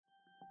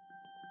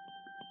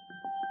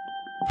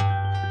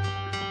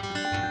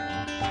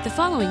The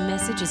following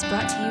message is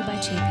brought to you by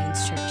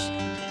Champions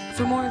Church.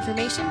 For more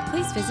information,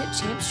 please visit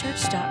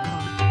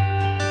championschurch.com.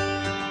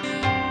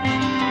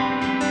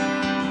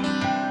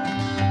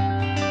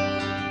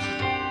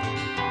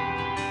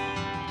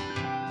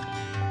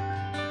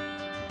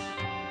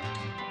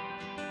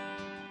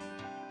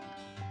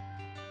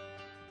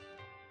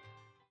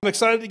 I'm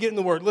excited to get in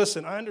the Word.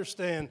 Listen, I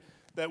understand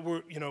that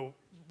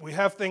we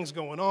have things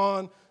going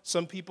on.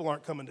 Some people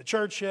aren't coming to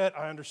church yet.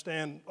 I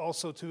understand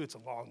also, too, it's a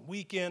long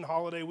weekend,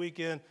 holiday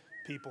weekend.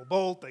 People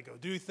bolt, they go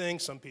do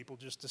things. Some people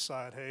just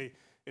decide, hey,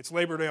 it's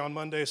Labor Day on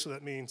Monday, so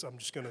that means I'm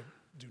just going to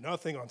do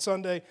nothing on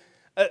Sunday.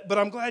 But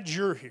I'm glad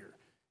you're here.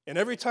 And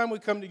every time we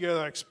come together,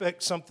 I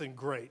expect something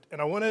great.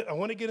 And I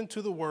want to get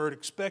into the Word,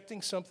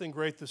 expecting something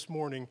great this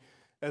morning.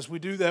 As we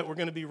do that, we're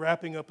going to be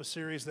wrapping up a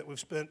series that we've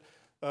spent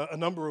a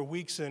number of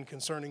weeks in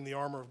concerning the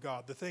armor of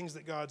God, the things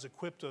that God's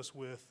equipped us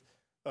with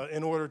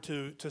in order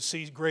to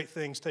see great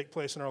things take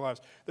place in our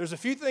lives. There's a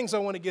few things I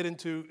want to get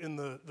into in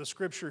the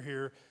Scripture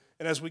here,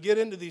 and as we get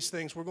into these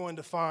things, we're going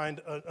to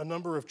find a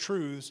number of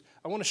truths.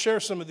 I want to share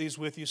some of these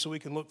with you so we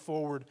can look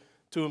forward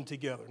to them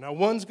together. Now,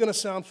 one's going to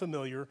sound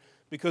familiar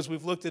because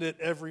we've looked at it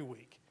every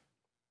week.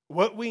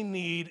 What we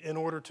need in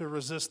order to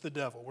resist the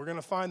devil. We're going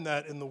to find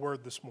that in the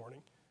Word this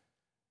morning.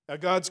 Now,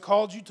 God's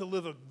called you to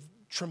live a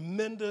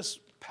tremendous,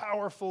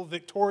 powerful,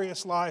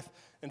 victorious life.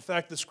 In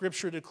fact, the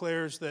Scripture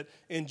declares that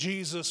in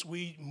Jesus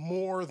we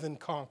more than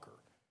conquer.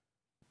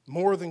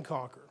 More than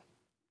conquer.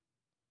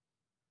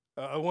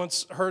 I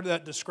once heard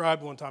that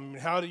described one time.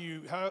 I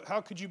mean,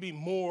 how could you be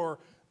more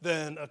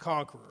than a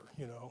conqueror,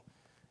 you know?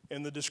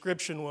 And the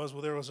description was,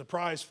 well, there was a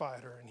prize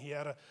fighter, and he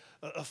had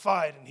a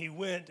fight, and he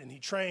went, and he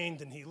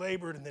trained, and he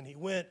labored, and then he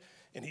went,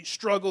 and he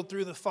struggled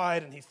through the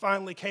fight, and he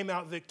finally came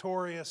out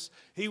victorious.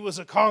 He was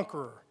a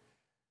conqueror.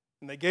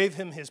 And they gave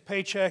him his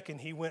paycheck,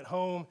 and he went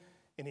home,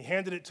 and he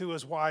handed it to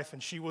his wife,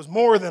 and she was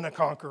more than a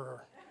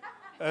conqueror.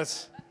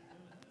 That's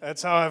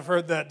how I've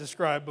heard that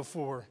described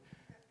before.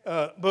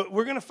 But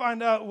we're going to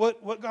find out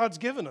what God's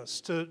given us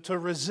to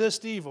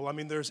resist evil. I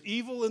mean, there's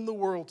evil in the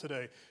world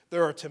today.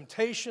 There are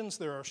temptations,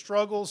 there are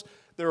struggles,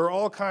 there are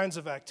all kinds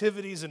of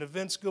activities and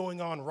events going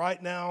on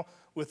right now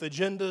with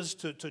agendas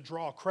to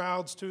draw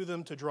crowds to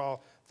them, to draw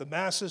the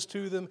masses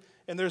to them.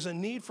 And there's a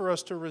need for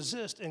us to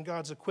resist, and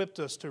God's equipped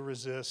us to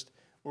resist.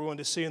 We're going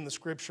to see in the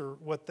Scripture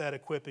what that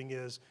equipping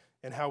is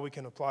and how we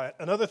can apply it.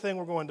 Another thing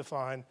we're going to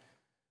find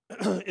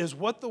is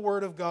what the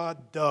Word of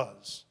God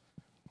does.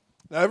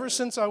 Now, ever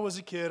since I was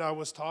a kid, I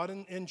was taught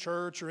in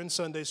church or in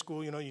Sunday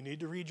school, you need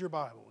to read your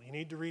Bible. You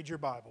need to read your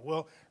Bible.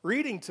 Well,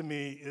 reading to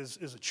me is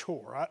a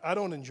chore. I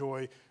don't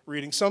enjoy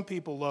reading. Some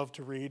people love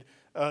to read.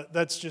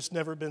 That's just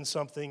never been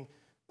something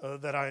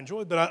that I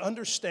enjoyed, but I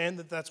understand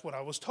that that's what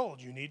I was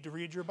told. You need to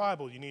read your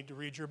Bible. You need to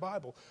read your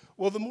Bible.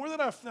 Well, the more that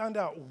I found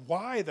out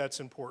why that's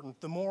important,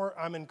 the more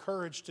I'm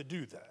encouraged to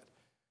do that.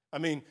 I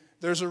mean,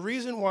 there's a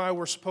reason why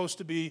we're supposed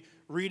to be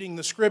reading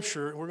the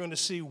Scripture, and we're going to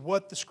see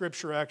what the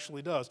Scripture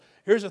actually does.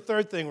 Here's a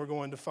third thing we're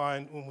going to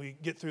find when we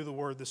get through the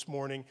Word this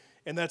morning,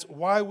 and that's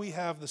why we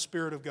have the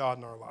Spirit of God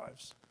in our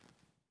lives.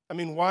 I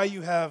mean, why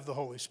you have the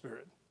Holy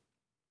Spirit.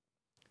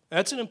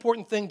 That's an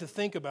important thing to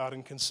think about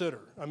and consider.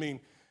 I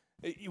mean,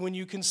 when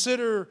you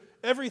consider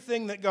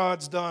everything that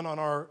God's done on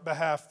our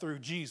behalf through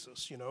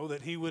Jesus,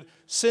 that He would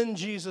send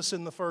Jesus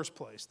in the first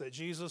place, that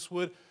Jesus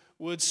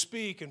would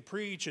speak and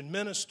preach and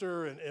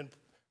minister and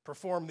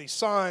perform these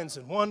signs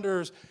and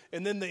wonders,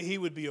 and then that He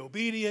would be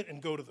obedient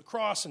and go to the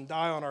cross and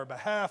die on our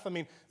behalf. I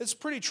mean, it's a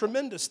pretty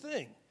tremendous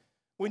thing.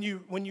 When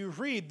you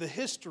read the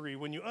history,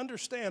 when you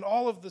understand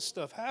all of this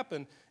stuff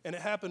happened, and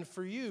it happened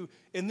for you,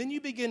 and then you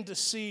begin to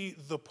see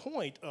the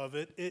point of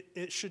it,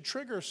 it should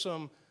trigger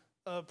some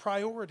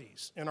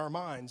priorities in our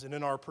minds and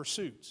in our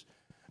pursuits.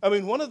 I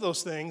mean, one of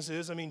those things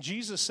is,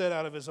 Jesus said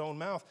out of His own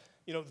mouth,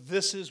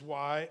 this is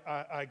why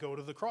I go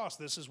to the cross.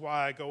 This is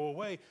why I go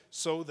away,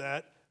 so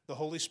that the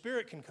Holy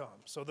Spirit can come,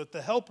 so that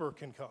the Helper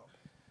can come.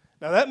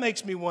 Now, that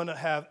makes me want to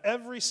have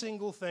every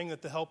single thing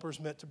that the Helper's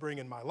meant to bring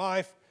in my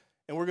life,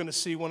 and we're going to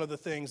see one of the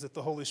things that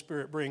the Holy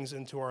Spirit brings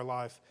into our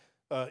life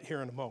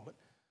here in a moment.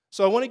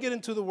 So I want to get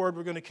into the Word.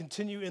 We're going to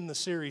continue in the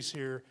series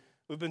here.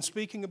 We've been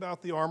speaking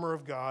about the armor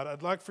of God.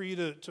 I'd like for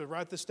you to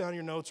write this down in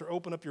your notes or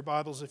open up your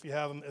Bibles if you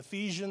have them.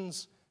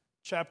 Ephesians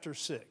chapter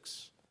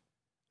 6.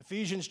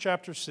 Ephesians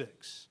chapter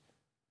 6.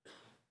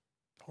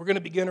 We're going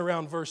to begin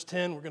around verse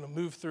 10. We're going to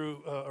move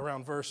through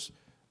around verse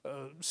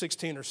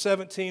 16 or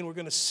 17. We're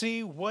going to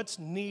see what's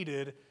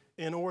needed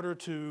in order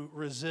to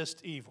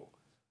resist evil.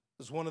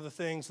 This is one of the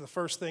things, the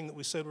first thing that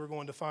we said we were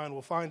going to find.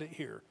 We'll find it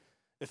here.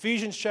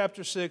 Ephesians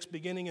chapter 6,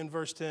 beginning in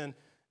verse 10.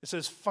 It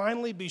says,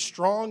 "Finally be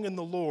strong in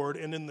the Lord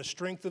and in the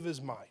strength of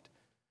His might,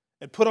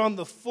 and put on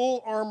the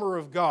full armor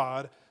of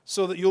God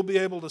so that you'll be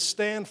able to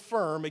stand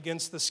firm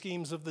against the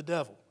schemes of the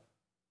devil."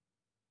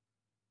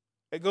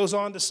 It goes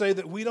on to say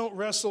that we don't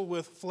wrestle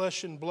with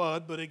flesh and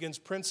blood, but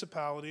against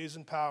principalities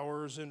and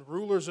powers and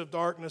rulers of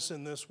darkness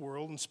in this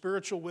world and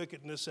spiritual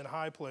wickedness in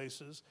high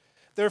places.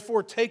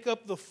 Therefore, take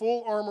up the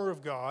full armor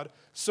of God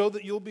so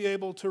that you'll be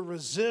able to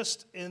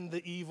resist in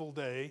the evil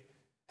day,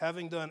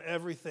 having done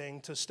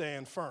everything to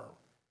stand firm.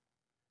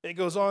 It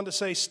goes on to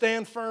say,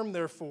 stand firm,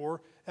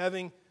 therefore,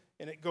 and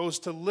it goes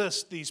to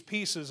list these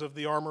pieces of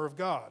the armor of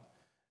God.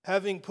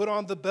 Having put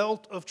on the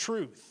belt of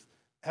truth,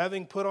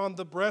 having put on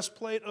the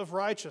breastplate of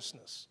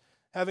righteousness,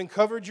 having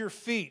covered your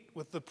feet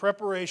with the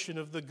preparation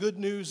of the good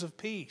news of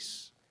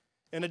peace.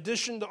 In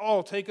addition to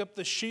all, take up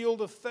the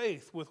shield of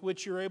faith with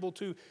which you're able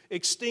to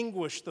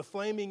extinguish the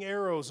flaming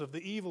arrows of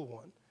the evil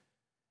one.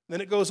 Then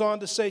it goes on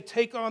to say,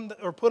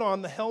 put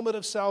on the helmet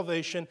of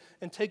salvation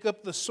and take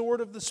up the sword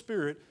of the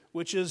Spirit,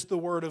 which is the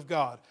Word of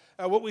God.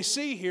 Now, what we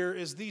see here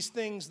is these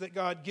things that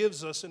God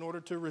gives us in order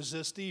to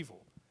resist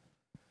evil.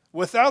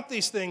 Without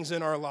these things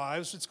in our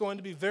lives, it's going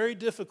to be very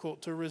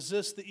difficult to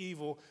resist the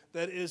evil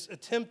that is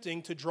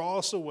attempting to draw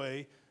us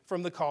away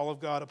from the call of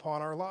God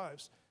upon our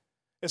lives.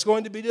 It's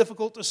going to be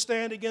difficult to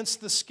stand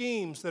against the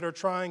schemes that are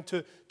trying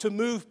to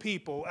move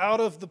people out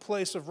of the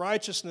place of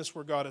righteousness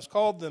where God has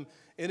called them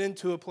and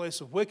into a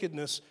place of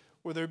wickedness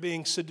where they're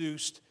being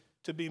seduced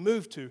to be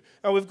moved to.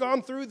 Now, we've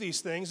gone through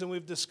these things and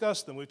we've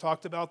discussed them. We've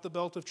talked about the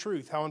belt of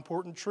truth, how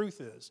important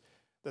truth is,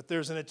 that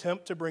there's an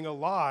attempt to bring a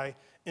lie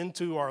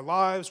into our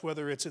lives,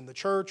 whether it's in the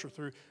church or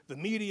through the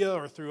media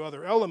or through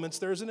other elements.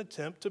 There's an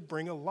attempt to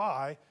bring a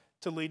lie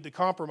to lead to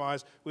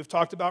compromise. We've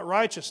talked about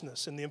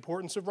righteousness and the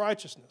importance of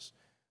righteousness.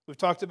 We've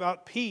talked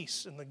about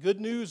peace and the good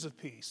news of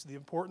peace, the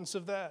importance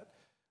of that.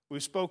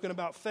 We've spoken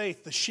about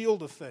faith, the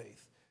shield of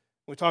faith.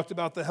 We talked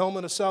about the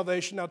helmet of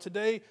salvation. Now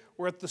today,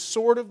 we're at the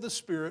sword of the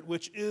Spirit,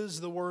 which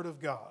is the Word of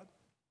God.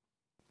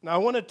 Now I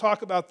want to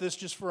talk about this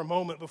just for a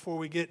moment before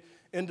we get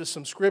into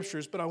some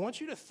scriptures, but I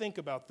want you to think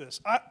about this.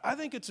 I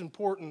think it's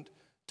important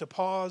to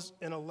pause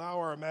and allow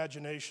our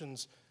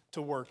imaginations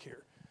to work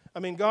here. I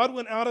mean, God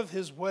went out of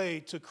His way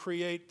to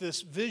create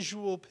this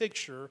visual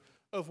picture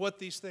of what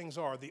these things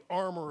are, the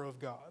armor of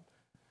God.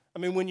 I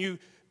mean, when you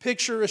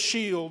picture a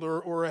shield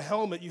or a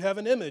helmet, you have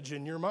an image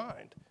in your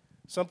mind,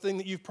 something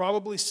that you've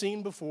probably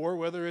seen before,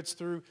 whether it's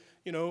through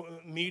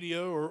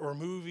media or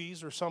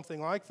movies or something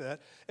like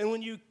that. And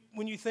when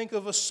you think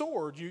of a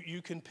sword,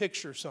 you can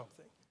picture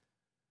something.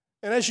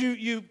 And as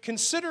you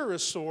consider a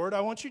sword,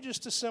 I want you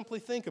just to simply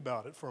think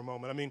about it for a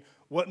moment. I mean,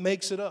 what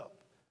makes it up?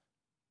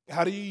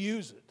 How do you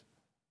use it?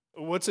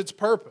 What's its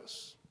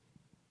purpose?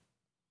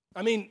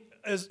 I mean,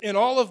 as in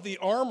all of the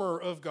armor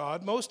of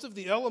God, most of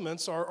the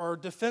elements are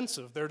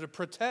defensive. They're to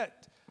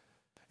protect.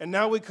 And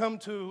now we come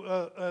to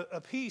a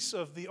piece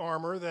of the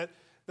armor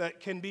that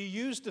can be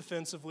used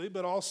defensively,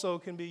 but also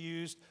can be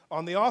used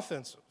on the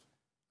offensive.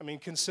 I mean,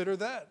 consider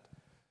that.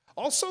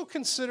 Also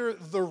consider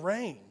the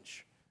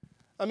range.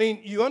 I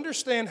mean, you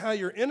understand how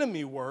your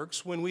enemy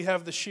works when we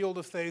have the shield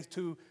of faith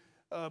to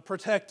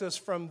protect us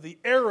from the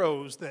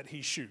arrows that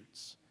he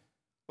shoots.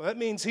 Well, that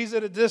means he's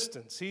at a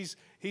distance.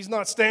 He's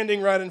not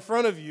standing right in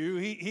front of you.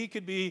 He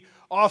could be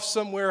off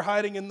somewhere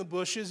hiding in the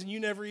bushes, and you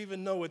never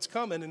even know it's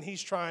coming, and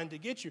he's trying to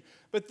get you.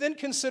 But then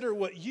consider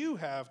what you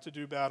have to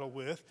do battle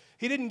with.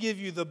 He didn't give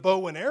you the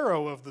bow and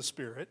arrow of the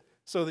Spirit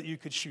so that you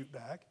could shoot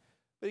back,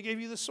 but He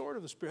gave you the sword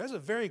of the Spirit. That's a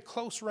very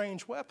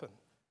close-range weapon.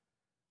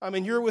 I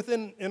mean, you're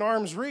within an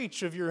arm's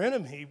reach of your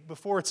enemy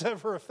before it's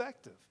ever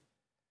effective.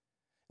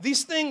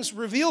 These things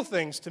reveal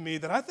things to me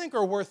that I think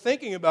are worth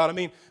thinking about. I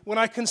mean, when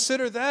I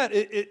consider that,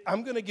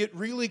 I'm going to get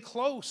really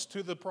close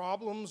to the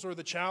problems or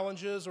the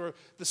challenges or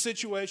the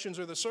situations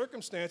or the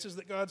circumstances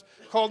that God's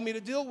called me to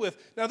deal with.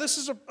 Now, this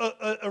is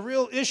a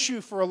real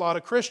issue for a lot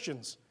of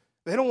Christians.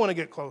 They don't want to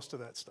get close to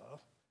that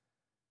stuff.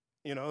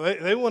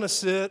 They want to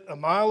sit a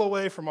mile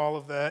away from all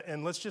of that,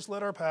 and let's just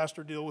let our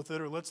pastor deal with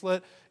it, or let's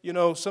let,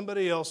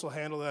 somebody else will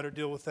handle that or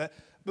deal with that.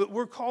 But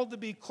we're called to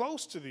be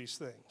close to these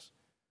things.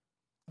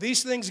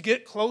 These things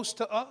get close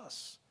to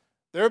us.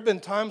 There have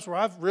been times where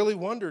I've really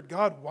wondered,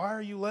 God, why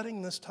are you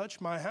letting this touch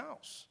my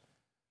house?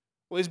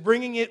 Well, He's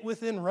bringing it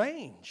within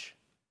range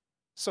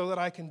so that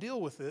I can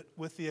deal with it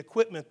with the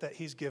equipment that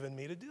He's given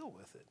me to deal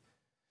with it.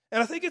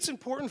 And I think it's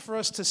important for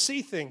us to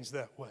see things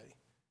that way,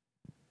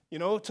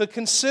 to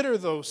consider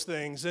those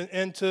things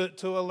and to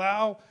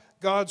allow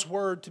God's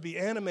Word to be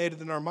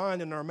animated in our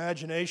mind and our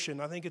imagination.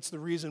 I think it's the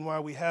reason why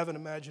we have an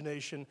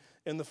imagination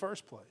in the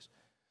first place.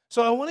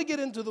 So I want to get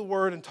into the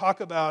Word and talk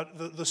about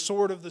the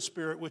sword of the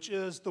Spirit, which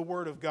is the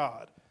Word of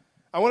God.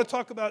 I want to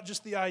talk about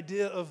just the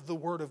idea of the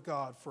Word of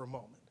God for a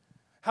moment.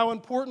 How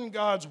important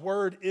God's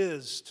Word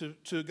is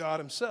to God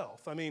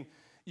Himself. I mean,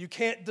 you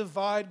can't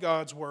divide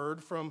God's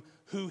Word from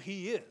who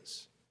He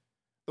is.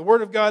 The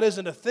Word of God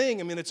isn't a thing.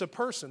 I mean, it's a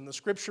person. The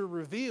Scripture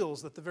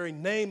reveals that the very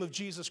name of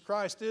Jesus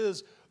Christ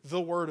is the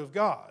Word of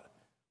God.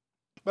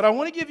 But I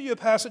want to give you a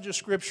passage of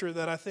Scripture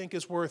that I think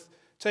is worth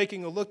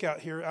taking a look at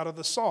here out of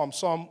the Psalm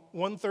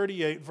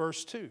 138,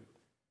 verse 2.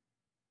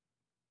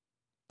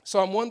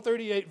 Psalm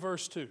 138,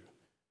 verse 2.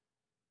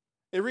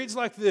 It reads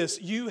like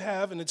this: You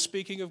have, and it's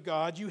speaking of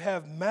God, you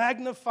have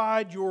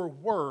magnified your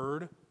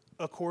word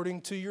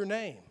according to your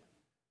name.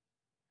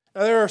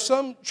 Now, there are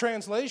some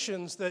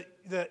translations that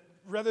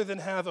rather than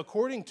have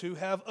according to,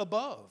 have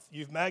above.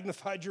 You've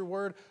magnified your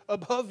word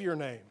above your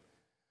name.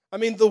 I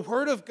mean, the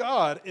Word of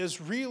God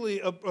is really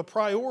a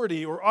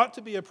priority, or ought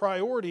to be a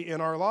priority in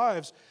our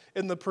lives,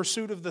 in the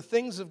pursuit of the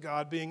things of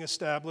God being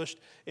established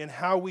in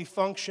how we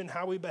function,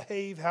 how we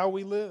behave, how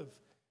we live.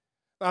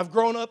 I've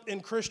grown up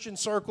in Christian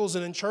circles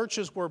and in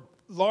churches where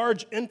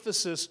large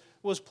emphasis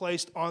was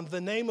placed on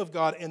the name of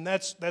God, and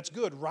that's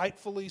good,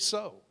 rightfully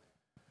so.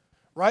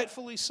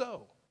 Rightfully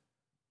so.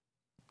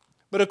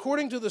 But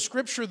according to the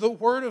Scripture, the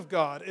Word of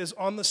God is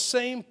on the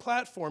same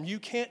platform. You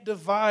can't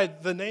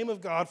divide the name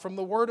of God from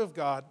the Word of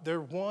God. They're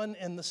one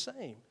and the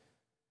same.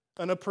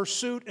 And a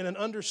pursuit and an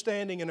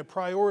understanding and a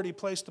priority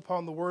placed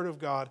upon the Word of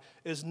God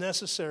is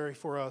necessary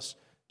for us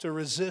to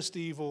resist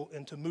evil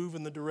and to move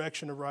in the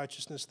direction of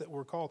righteousness that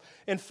we're called.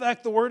 In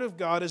fact, the Word of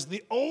God is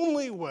the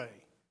only way,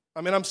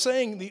 I'm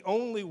saying the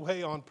only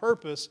way on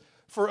purpose,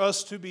 for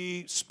us to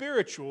be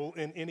spiritual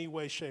in any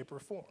way, shape, or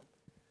form.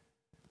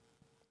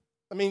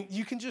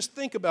 You can just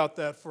think about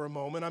that for a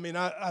moment.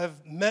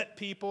 I've met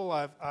people,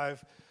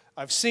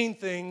 I've seen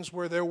things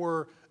where there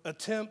were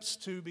attempts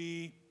to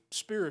be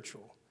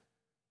spiritual.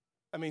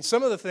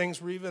 Some of the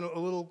things were even a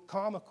little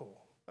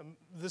comical.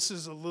 This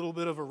is a little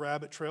bit of a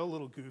rabbit trail, a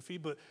little goofy,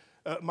 but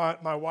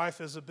my wife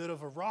is a bit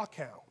of a rock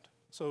hound.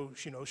 So,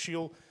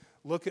 she'll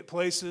look at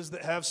places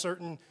that have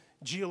certain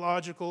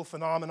geological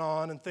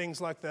phenomenon and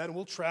things like that, and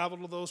we'll travel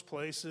to those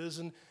places,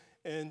 and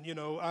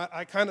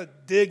I kind of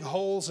dig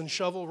holes and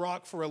shovel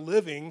rock for a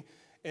living,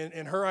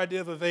 and her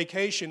idea of a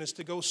vacation is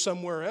to go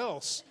somewhere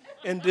else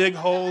and dig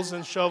holes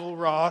and shovel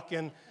rock,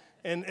 and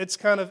it's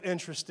kind of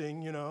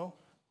interesting,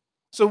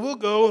 So we'll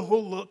go and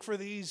we'll look for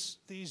these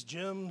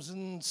gems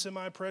and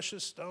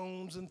semi-precious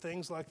stones and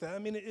things like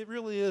that. It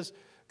really is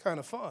kind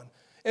of fun.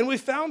 And we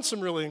found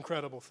some really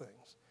incredible things.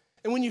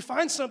 And when you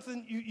find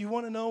something, you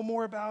want to know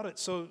more about it.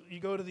 So you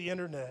go to the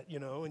internet,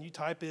 and you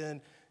type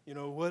in,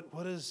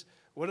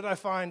 what did I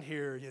find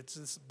here? It's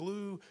this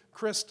blue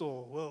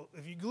crystal. Well,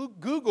 if you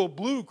Google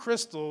blue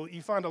crystal,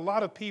 you find a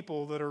lot of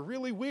people that are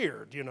really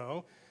weird,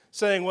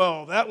 saying,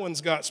 well, that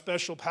one's got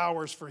special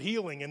powers for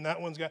healing, and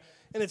that one's got...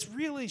 And it's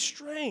really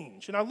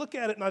strange. And I look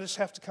at it and I just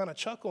have to kind of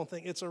chuckle and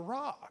think, it's a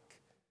rock,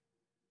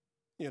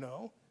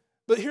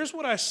 But here's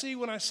what I see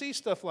when I see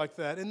stuff like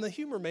that. And the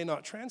humor may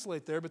not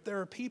translate there, but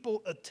there are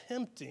people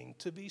attempting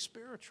to be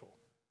spiritual.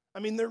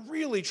 They're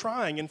really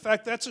trying. In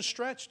fact, that's a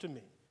stretch to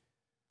me.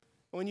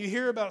 When you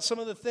hear about some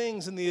of the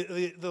things and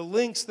the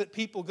links that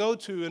people go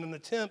to in an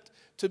attempt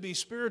to be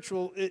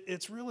spiritual,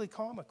 it's really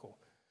comical.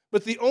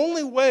 But the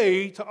only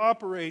way to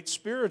operate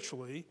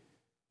spiritually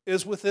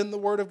is within the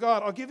Word of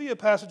God. I'll give you a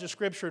passage of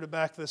Scripture to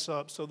back this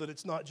up so that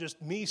it's not just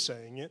me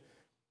saying it.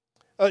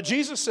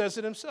 Jesus says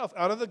it himself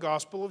out of the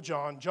Gospel of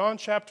John, John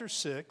chapter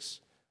 6,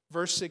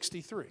 verse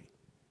 63.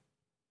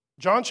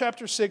 John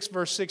chapter 6,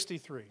 verse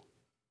 63.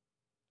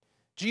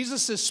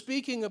 Jesus is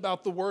speaking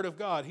about the Word of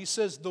God. He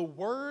says, the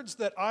words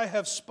that I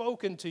have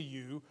spoken to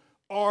you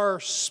are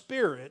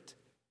spirit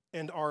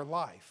and are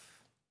life.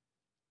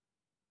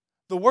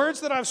 The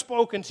words that I've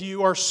spoken to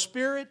you are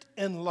spirit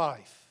and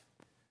life.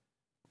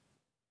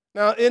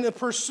 Now, in a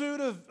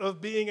pursuit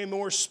of being a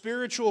more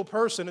spiritual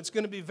person, it's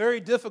going to be very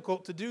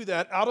difficult to do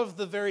that out of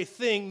the very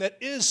thing that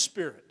is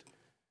spirit.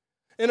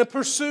 In a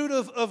pursuit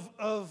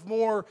of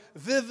more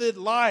vivid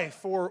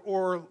life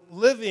or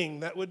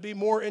living that would be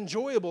more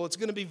enjoyable, it's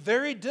going to be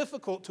very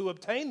difficult to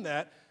obtain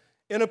that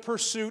in a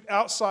pursuit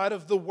outside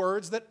of the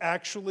words that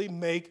actually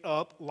make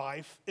up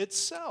life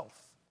itself.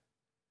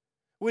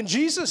 When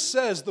Jesus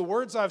says, the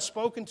words I've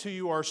spoken to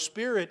you are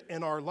spirit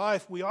and are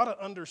life, we ought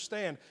to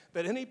understand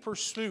that any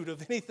pursuit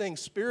of anything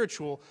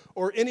spiritual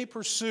or any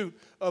pursuit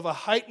of a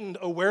heightened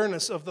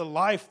awareness of the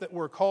life that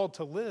we're called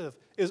to live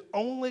is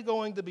only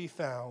going to be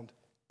found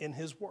in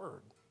His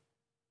Word.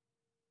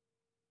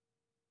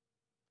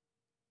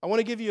 I want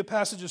to give you a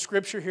passage of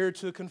Scripture here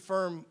to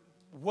confirm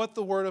what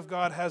the Word of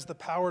God has the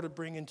power to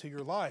bring into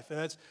your life.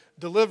 And it's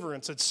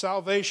deliverance, it's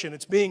salvation,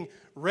 it's being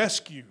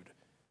rescued.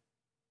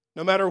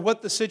 No matter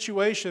what the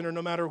situation or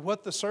no matter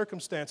what the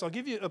circumstance. I'll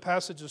give you a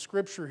passage of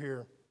Scripture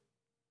here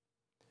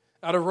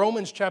out of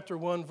Romans chapter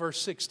 1,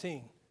 verse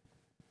 16.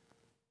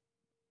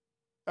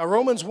 Now,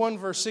 Romans 1,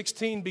 verse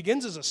 16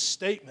 begins as a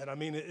statement.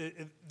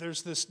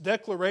 There's this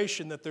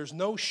declaration that there's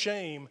no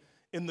shame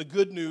in the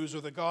good news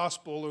or the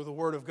gospel or the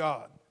Word of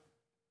God.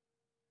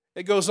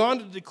 It goes on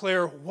to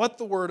declare what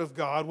the Word of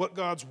God, what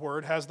God's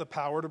Word has the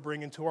power to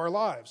bring into our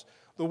lives.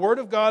 The Word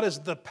of God is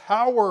the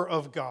power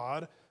of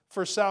God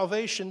for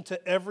salvation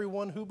to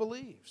everyone who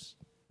believes.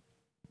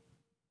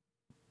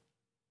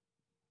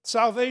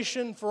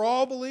 Salvation for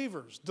all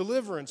believers,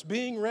 deliverance,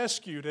 being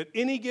rescued at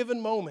any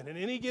given moment, at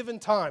any given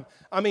time.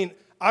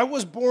 I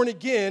was born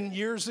again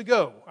years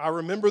ago. I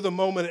remember the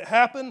moment it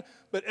happened,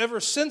 but ever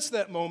since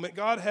that moment,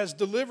 God has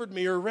delivered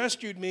me or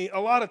rescued me a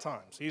lot of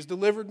times. He's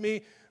delivered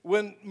me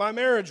when my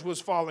marriage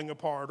was falling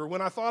apart, or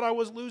when I thought I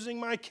was losing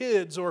my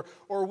kids, or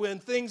when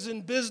things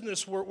in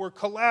business were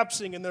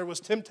collapsing and there was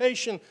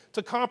temptation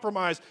to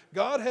compromise.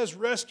 God has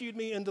rescued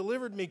me and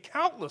delivered me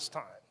countless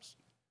times.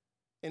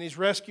 And He's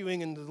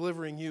rescuing and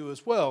delivering you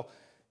as well.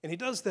 And He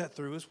does that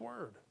through His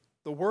Word.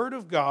 The Word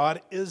of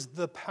God is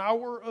the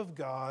power of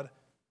God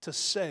to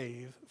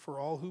save for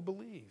all who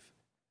believe.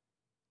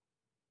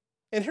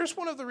 And here's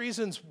one of the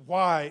reasons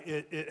why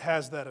it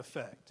has that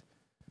effect.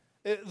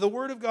 The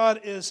Word of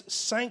God is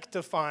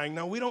sanctifying.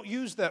 Now, we don't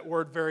use that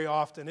word very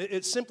often.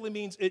 It simply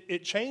means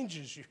it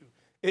changes you.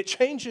 It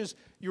changes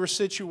your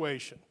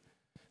situation.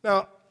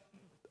 Now,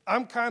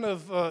 I'm kind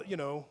of,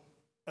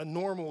 a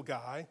normal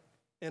guy,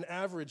 an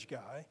average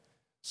guy.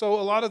 So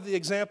a lot of the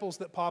examples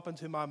that pop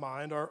into my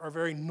mind are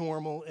very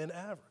normal and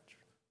average,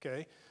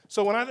 okay?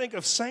 So when I think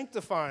of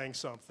sanctifying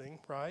something,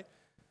 right,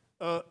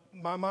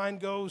 my mind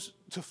goes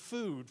to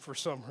food for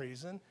some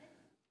reason.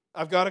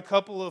 I've got a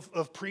couple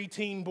of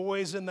preteen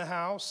boys in the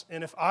house,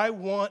 and if I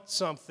want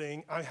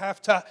something, I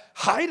have to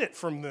hide it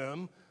from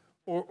them,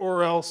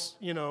 or else,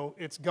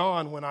 it's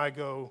gone when I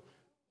go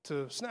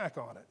to snack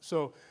on it.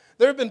 So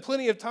there have been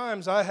plenty of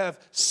times I have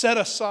set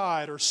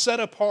aside or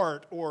set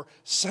apart or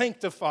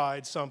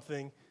sanctified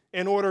something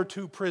in order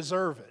to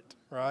preserve it,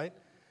 right?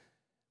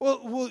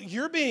 Well,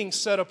 you're being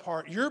set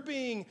apart. You're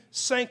being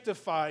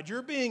sanctified.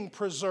 You're being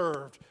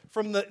preserved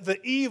from the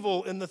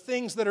evil and the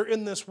things that are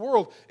in this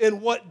world.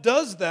 And what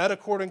does that,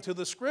 according to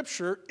the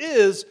Scripture,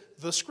 is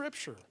the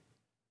Scripture,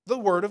 the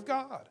Word of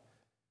God.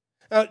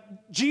 Now,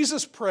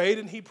 Jesus prayed,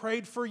 and He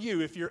prayed for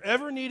you. If you're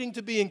ever needing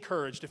to be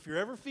encouraged, if you're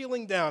ever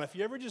feeling down, if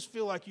you ever just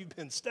feel like you've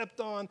been stepped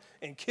on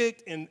and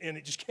kicked and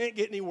it just can't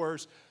get any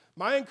worse,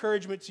 my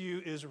encouragement to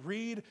you is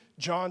read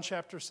John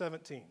chapter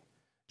 17.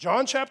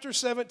 John chapter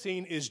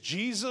 17 is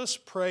Jesus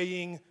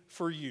praying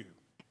for you.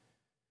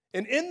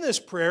 And in this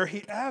prayer,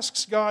 He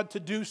asks God to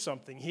do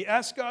something. He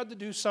asks God to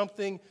do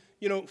something,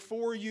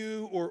 for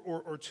you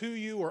or to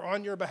you or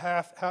on your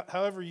behalf,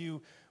 however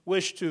you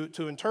wish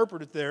to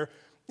interpret it there.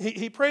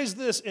 He prays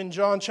this in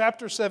John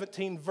chapter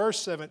 17, verse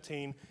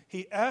 17.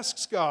 He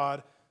asks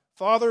God,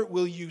 Father,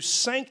 will you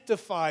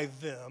sanctify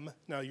them?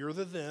 Now, you're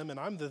the them and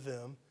I'm the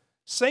them.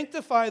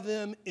 Sanctify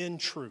them in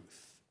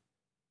truth.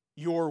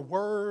 Your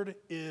word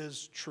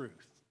is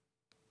truth.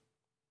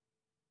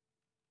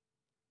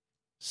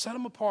 Set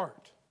them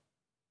apart.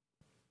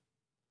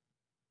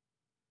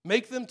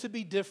 Make them to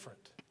be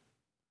different.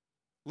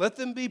 Let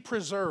them be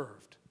preserved.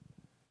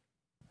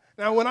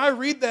 Now, when I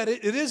read that,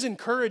 it is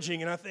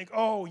encouraging, and I think,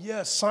 oh,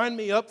 yes, sign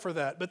me up for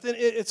that. But then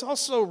it's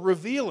also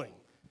revealing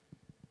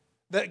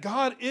that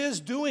God is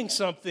doing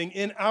something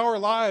in our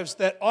lives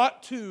that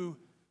ought to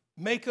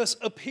make us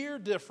appear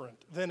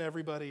different than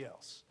everybody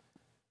else.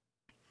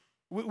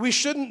 We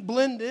shouldn't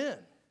blend in.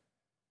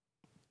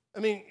 I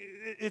mean,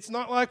 it's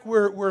not like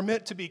we're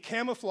meant to be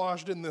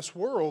camouflaged in this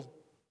world.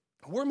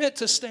 We're meant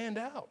to stand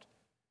out.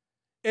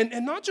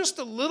 And not just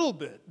a little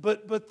bit,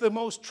 but the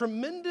most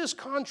tremendous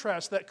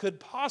contrast that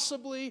could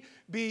possibly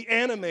be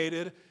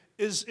animated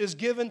is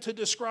given to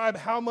describe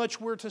how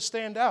much we're to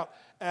stand out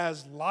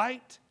as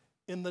light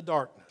in the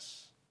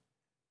darkness.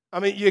 I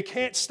mean, you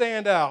can't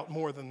stand out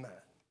more than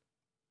that.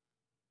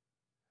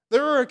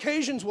 There are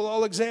occasions where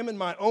I'll examine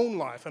my own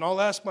life and I'll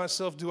ask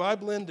myself, do I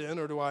blend in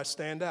or do I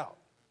stand out?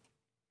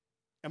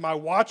 Am I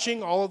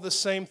watching all of the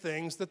same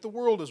things that the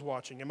world is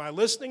watching? Am I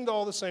listening to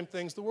all the same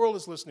things the world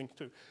is listening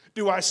to?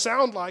 Do I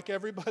sound like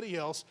everybody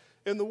else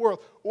in the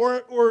world?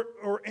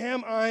 Or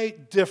am I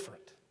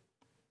different?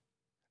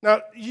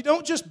 Now, you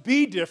don't just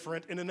be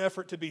different in an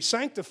effort to be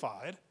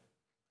sanctified,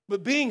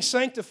 but being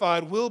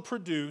sanctified will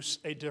produce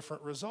a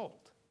different result.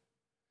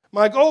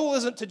 My goal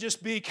isn't to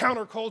just be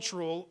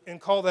countercultural and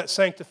call that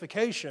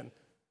sanctification,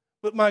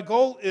 but my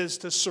goal is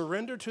to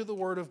surrender to the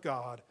Word of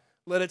God,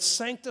 let its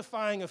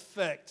sanctifying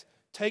effect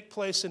take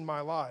place in my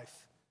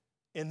life,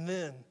 and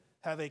then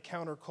have a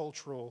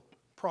countercultural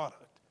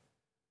product.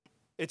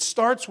 It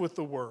starts with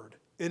the Word,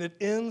 and it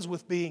ends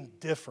with being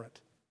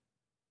different.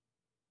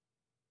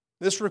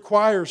 This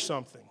requires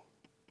something.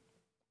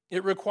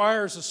 It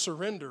requires a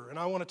surrender, and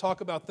I want to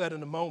talk about that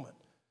in a moment.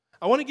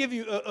 I want to give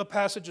you a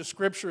passage of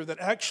Scripture that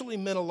actually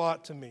meant a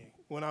lot to me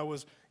when I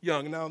was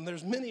young. Now,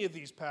 there's many of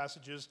these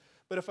passages,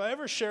 but if I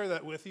ever share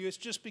that with you, it's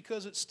just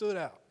because it stood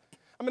out.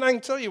 I mean, I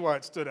can tell you why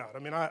it stood out. I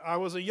mean, I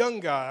was a young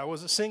guy. I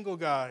was a single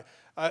guy.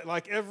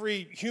 Like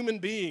every human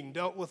being,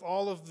 dealt with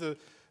all of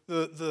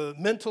the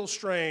mental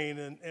strain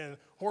and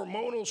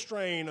hormonal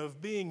strain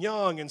of being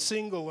young and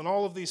single and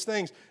all of these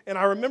things. And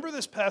I remember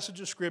this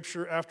passage of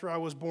Scripture after I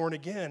was born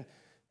again,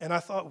 and I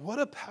thought, what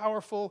a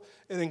powerful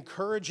and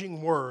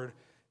encouraging word.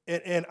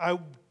 And I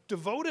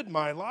devoted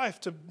my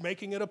life to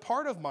making it a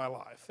part of my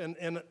life.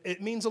 And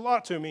it means a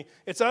lot to me.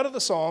 It's out of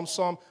the Psalms,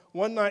 Psalm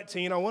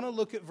 119. I want to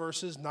look at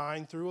verses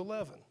 9 through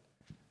 11.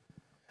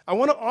 I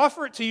want to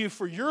offer it to you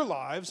for your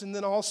lives, and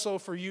then also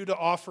for you to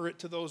offer it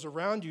to those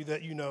around you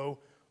that you know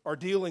are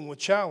dealing with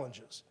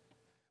challenges.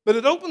 But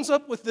it opens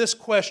up with this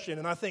question,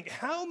 and I think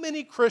how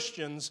many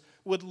Christians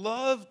would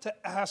love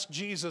to ask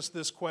Jesus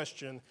this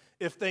question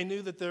if they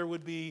knew that there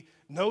would be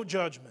no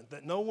judgment,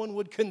 that no one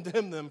would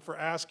condemn them for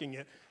asking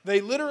it? They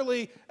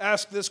literally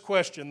ask this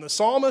question. The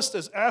psalmist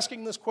is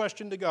asking this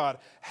question to God.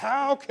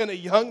 How can a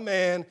young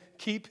man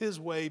keep his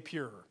way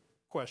pure?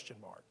 Question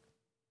mark.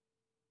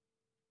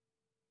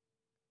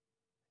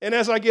 And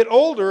as I get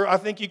older, I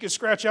think you could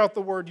scratch out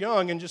the word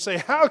young and just say,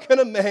 how can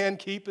a man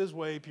keep his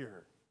way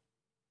pure?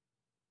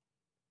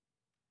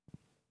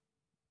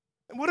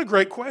 And what a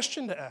great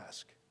question to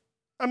ask.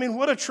 I mean,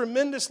 what a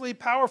tremendously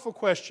powerful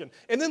question.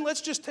 And then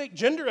let's just take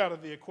gender out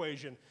of the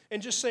equation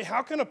and just say,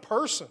 how can a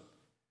person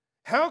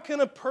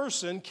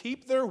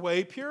keep their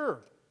way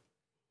pure?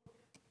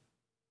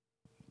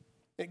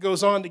 It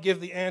goes on to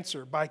give the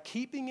answer, by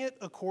keeping it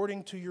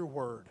according to your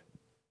word.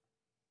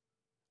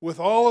 With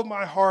all of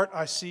my heart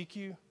I seek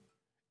you.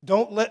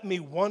 Don't let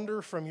me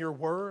wander from your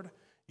word.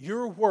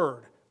 Your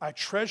word I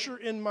treasure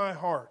in my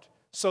heart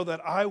so that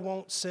I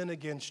won't sin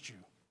against you.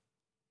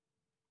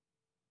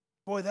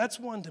 Boy, that's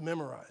one to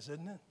memorize,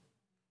 isn't it?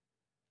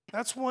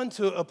 That's one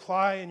to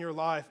apply in your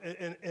life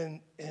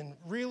and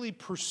really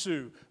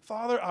pursue.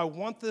 Father, I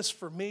want this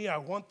for me. I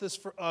want this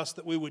for us,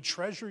 that we would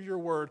treasure your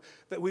word,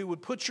 that we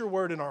would put your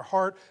word in our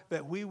heart,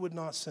 that we would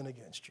not sin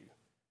against you.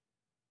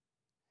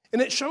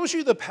 And it shows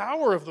you the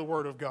power of the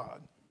word of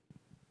God.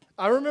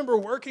 I remember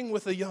working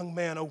with a young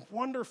man, a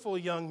wonderful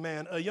young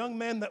man, a young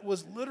man that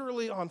was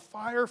literally on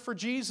fire for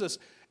Jesus.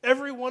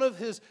 Every one of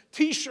his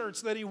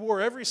T-shirts that he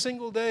wore every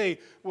single day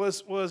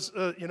was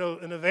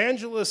an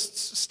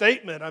evangelist's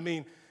statement. I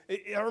mean,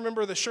 I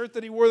remember the shirt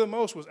that he wore the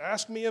most was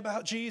 "Ask me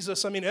about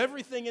Jesus." I mean,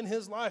 everything in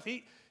his life,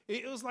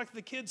 it was like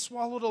the kid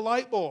swallowed a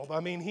light bulb.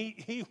 I mean,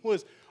 he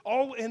was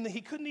all, and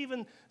he couldn't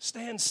even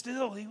stand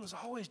still. He was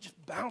always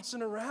just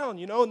bouncing around,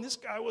 and this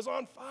guy was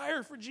on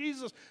fire for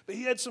Jesus. But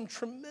he had some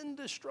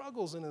tremendous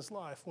struggles in his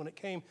life when it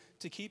came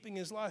to keeping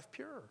his life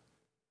pure.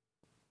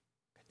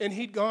 And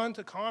he'd gone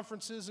to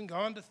conferences and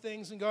gone to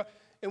things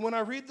and when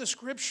I read the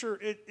scripture,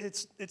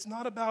 it's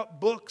not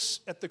about books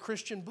at the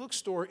Christian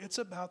bookstore. It's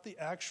about the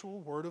actual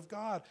Word of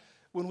God.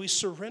 When we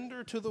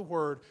surrender to the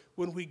Word,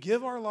 when we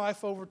give our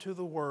life over to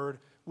the Word,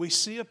 we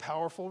see a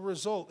powerful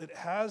result. It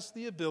has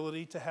the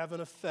ability to have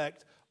an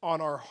effect on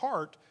our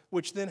heart,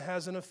 which then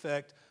has an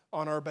effect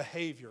on our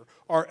behavior,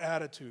 our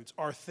attitudes,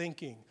 our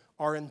thinking,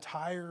 our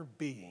entire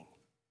being.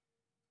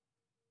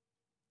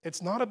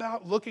 It's not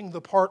about looking the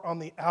part on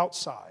the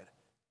outside.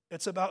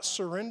 It's about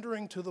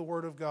surrendering to the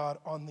Word of God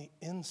on the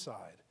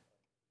inside.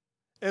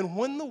 And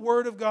when the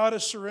Word of God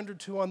is surrendered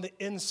to on the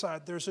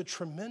inside, there's a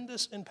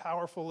tremendous and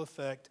powerful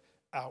effect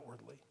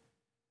outwardly.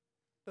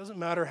 Doesn't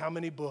matter how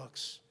many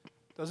books,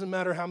 doesn't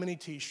matter how many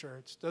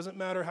T-shirts, doesn't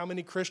matter how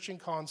many Christian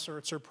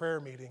concerts or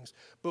prayer meetings,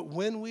 but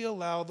when we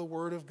allow the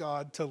Word of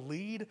God to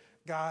lead,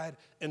 guide,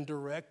 and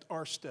direct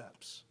our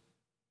steps,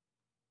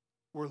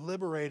 we're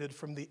liberated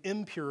from the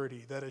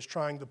impurity that is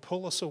trying to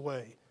pull us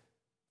away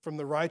from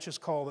the righteous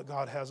call that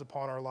God has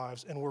upon our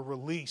lives, and we're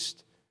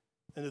released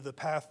into the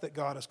path that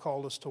God has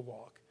called us to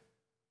walk,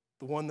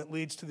 the one that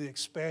leads to the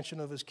expansion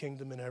of His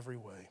kingdom in every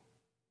way.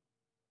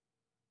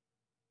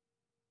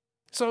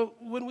 So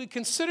when we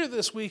consider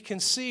this, we can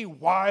see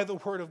why the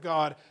Word of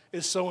God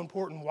is so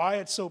important, why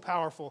it's so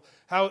powerful,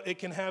 how it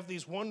can have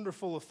these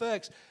wonderful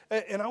effects.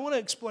 And I want to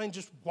explain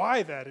just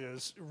why that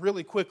is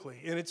really quickly.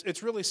 And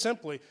it's really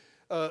simply,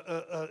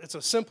 it's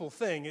a simple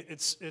thing.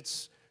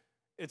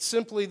 It's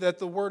simply that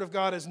the Word of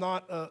God is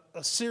not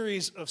a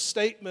series of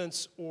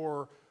statements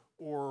or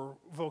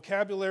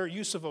vocabulary,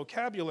 use of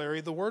vocabulary.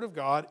 The Word of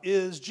God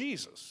is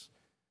Jesus.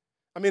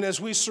 I mean,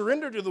 as we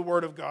surrender to the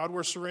Word of God,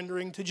 we're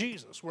surrendering to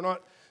Jesus. We're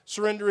not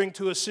surrendering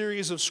to a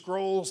series of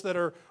scrolls that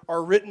are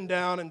written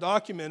down and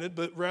documented,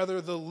 but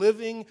rather the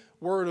living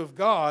Word of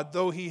God,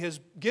 though He has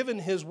given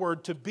His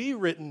Word to be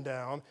written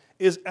down,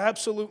 is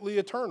absolutely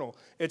eternal.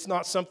 It's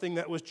not something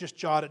that was just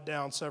jotted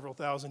down several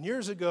thousand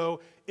years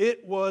ago.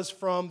 It was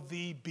from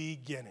the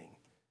beginning.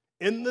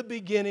 In the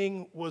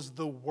beginning was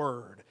the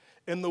Word,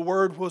 and the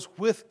Word was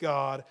with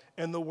God,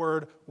 and the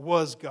Word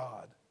was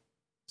God.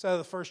 It's out of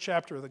the first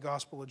chapter of the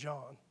Gospel of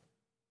John.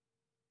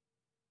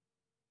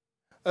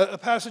 A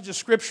passage of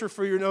Scripture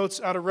for your notes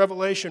out of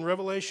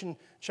Revelation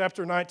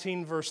chapter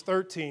 19, verse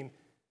 13.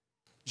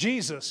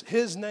 Jesus,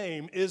 His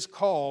name is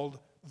called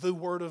the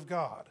Word of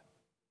God.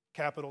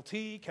 Capital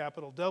T,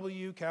 capital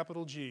W,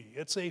 capital G.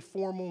 It's a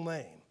formal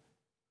name.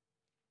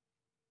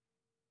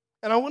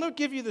 And I want to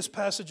give you this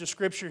passage of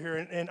Scripture here,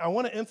 and I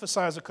want to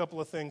emphasize a couple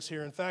of things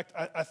here. In fact,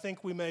 I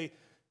think we may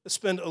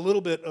spend a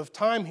little bit of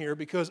time here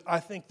because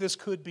I think this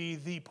could be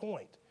the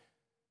point.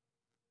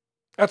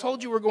 I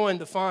told you we're going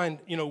to find,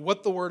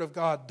 what the Word of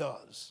God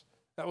does.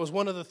 That was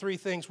one of the three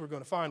things we're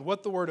going to find,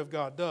 what the Word of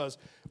God does.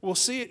 We'll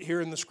see it here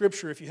in the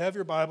Scripture. If you have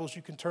your Bibles,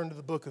 you can turn to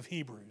the book of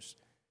Hebrews.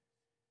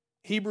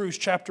 Hebrews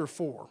chapter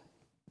 4.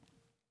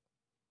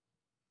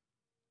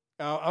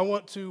 Now, I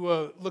want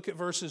to look at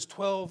verses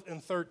 12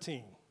 and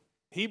 13.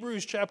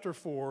 Hebrews chapter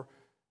 4,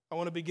 I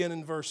want to begin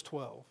in verse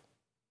 12.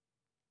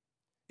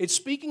 It's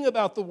speaking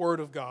about the Word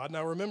of God.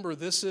 Now remember,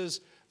 this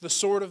is the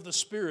sword of the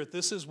Spirit.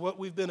 This is what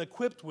we've been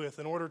equipped with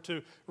in order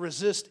to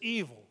resist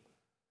evil.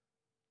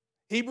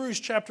 Hebrews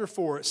chapter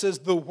 4, it says,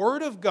 the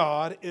Word of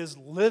God is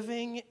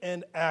living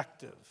and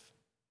active.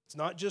 It's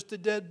not just a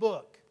dead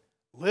book.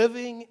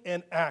 Living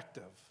and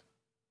active.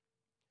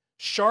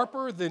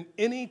 Sharper than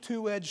any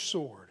two-edged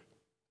sword.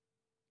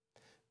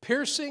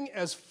 Piercing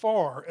as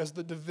far as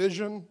the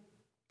division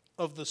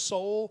of the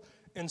soul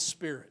and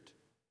spirit,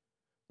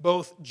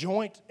 both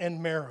joint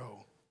and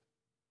marrow,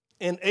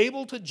 and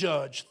able to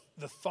judge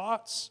the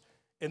thoughts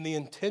and the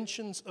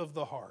intentions of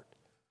the heart.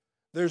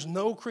 There's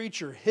no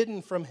creature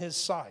hidden from his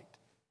sight,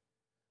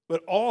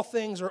 but all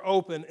things are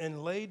open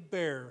and laid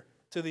bare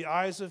to the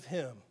eyes of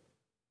him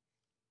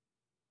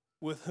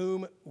with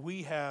whom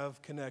we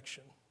have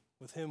connection,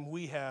 with whom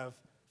we have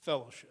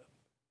fellowship.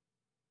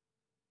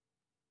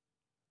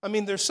 I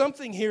mean, there's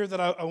something here that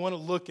I want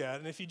to look at,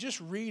 and if you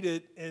just read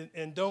it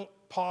and don't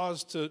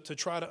pause to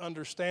try to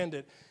understand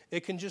it,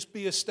 it can just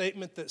be a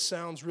statement that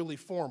sounds really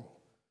formal.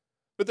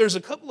 But there's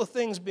a couple of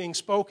things being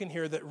spoken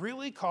here that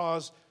really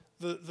cause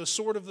the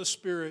sword of the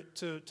Spirit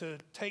to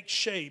take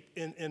shape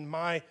in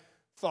my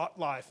thought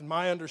life and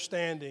my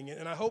understanding,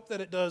 and I hope that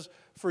it does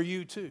for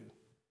you too.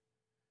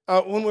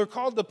 When we're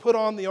called to put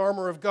on the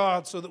armor of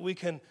God so that we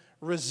can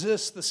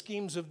resist the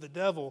schemes of the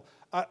devil,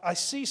 I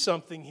see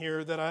something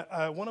here that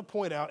I want to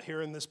point out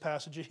here in this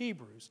passage of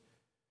Hebrews.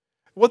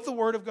 What the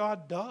Word of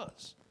God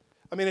does.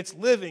 I mean, it's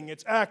living,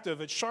 it's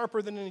active, it's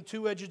sharper than any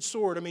two-edged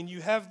sword. I mean,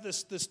 you have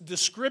this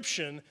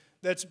description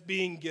that's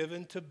being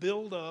given to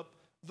build up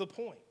the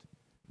point.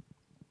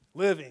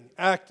 Living,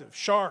 active,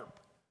 sharp.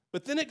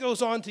 But then it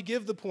goes on to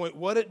give the point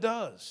what it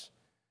does.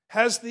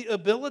 Has the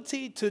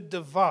ability to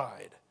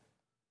divide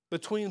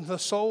between the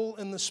soul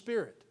and the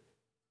spirit.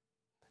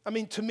 I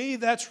mean, to me,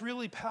 that's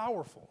really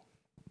powerful.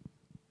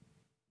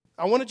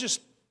 I want to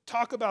just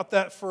talk about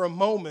that for a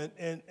moment,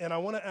 and I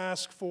want to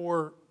ask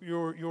for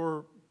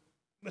your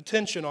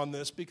attention on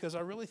this, because I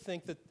really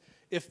think that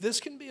if this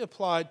can be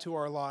applied to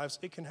our lives,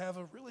 it can have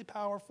a really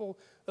powerful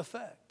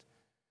effect.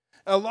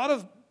 A lot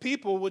of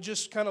people would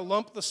just kind of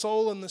lump the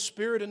soul and the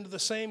spirit into the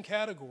same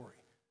category,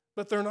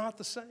 but they're not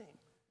the same.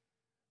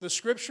 The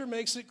Scripture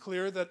makes it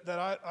clear that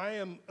I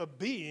am a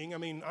being. I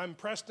mean, I'm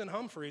Preston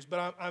Humphreys,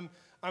 but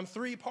I'm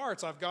three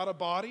parts. I've got a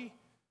body,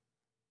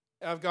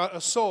 I've got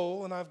a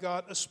soul, and I've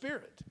got a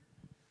spirit.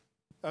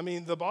 I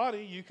mean, the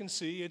body, you can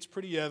see, it's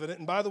pretty evident.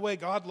 And by the way,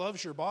 God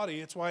loves your body.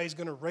 It's why He's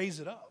going to raise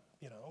it up,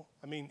 you know.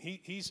 I mean,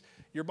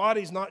 your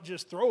body's not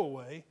just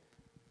throwaway.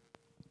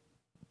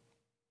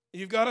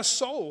 You've got a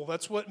soul.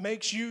 That's what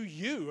makes you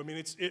you. I mean,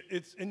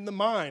 it's in the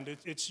mind.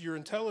 It's your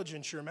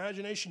intelligence, your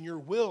imagination, your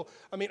will.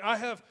 I mean, I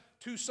have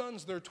two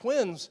sons. They're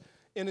twins.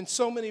 And in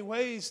so many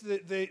ways,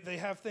 they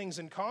have things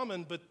in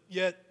common, but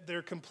yet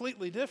they're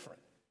completely different.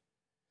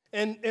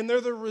 And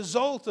they're the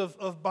result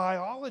of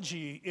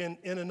biology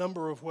in a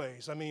number of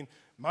ways. I mean,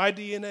 my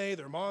DNA,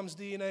 their mom's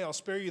DNA. I'll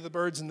spare you the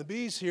birds and the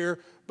bees here,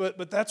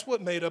 but that's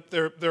what made up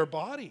their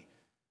body.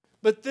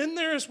 But then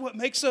there's what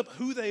makes up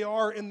who they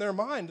are in their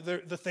mind,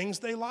 the things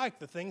they like,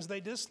 the things they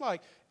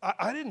dislike.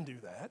 I didn't do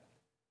that.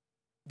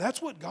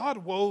 That's what God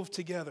wove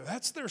together.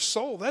 That's their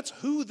soul. That's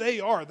who they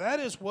are. That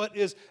is what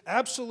is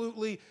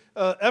absolutely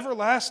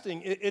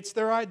everlasting. It's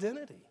their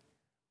identity.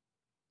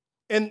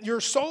 And your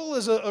soul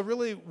is a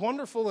really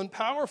wonderful and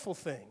powerful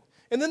thing.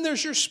 And then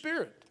there's your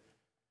spirit.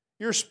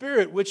 Your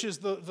spirit, which is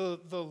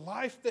the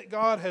life that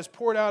God has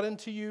poured out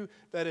into you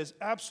that is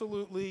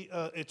absolutely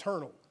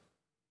eternal.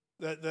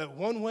 That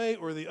one way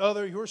or the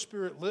other, your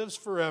spirit lives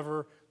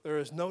forever. There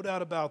is no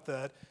doubt about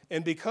that.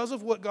 And because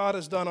of what God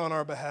has done on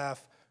our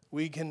behalf,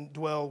 we can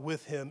dwell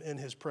with Him in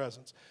His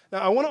presence. Now,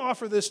 I want to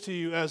offer this to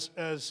you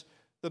as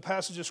the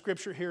passage of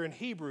Scripture here in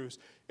Hebrews.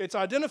 It's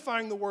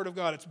identifying the Word of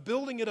God. It's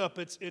building it up.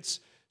 It's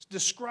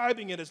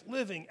describing it as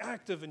living,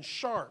 active, and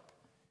sharp.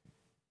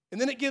 And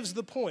then it gives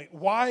the point,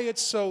 why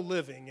it's so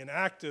living and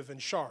active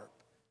and sharp,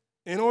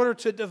 in order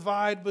to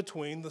divide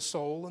between the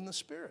soul and the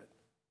spirit.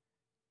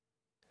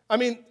 I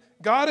mean,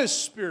 God is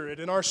spirit,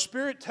 and our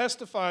spirit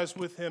testifies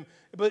with Him,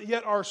 but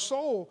yet our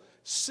soul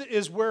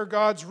is where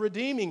God's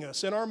redeeming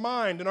us. In our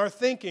mind, in our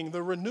thinking,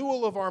 the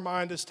renewal of our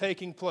mind is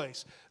taking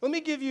place. Let me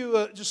give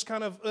you just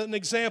kind of an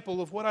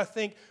example of what I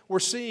think we're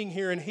seeing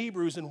here in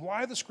Hebrews and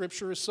why the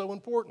Scripture is so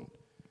important.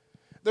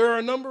 There are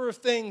a number of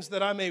things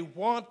that I may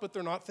want, but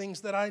they're not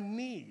things that I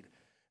need.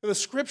 And the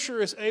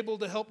Scripture is able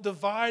to help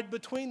divide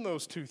between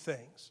those two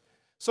things,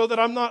 so that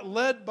I'm not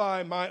led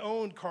by my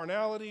own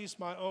carnalities,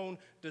 my own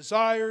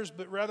desires,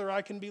 but rather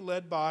I can be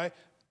led by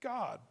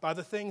God, by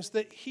the things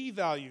that He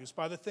values,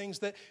 by the things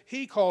that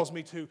He calls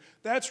me to.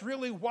 That's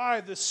really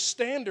why this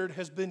standard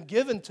has been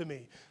given to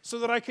me, so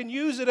that I can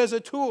use it as a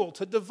tool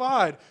to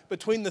divide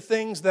between the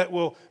things that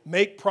will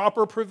make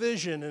proper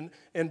provision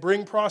and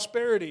bring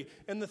prosperity,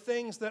 and the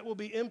things that will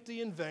be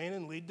empty and vain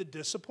and lead to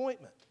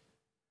disappointment.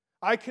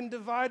 I can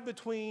divide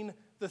between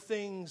the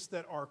things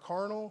that are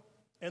carnal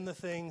and the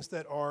things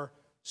that are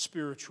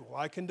spiritual.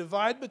 I can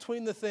divide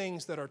between the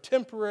things that are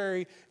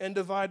temporary and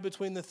divide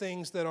between the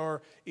things that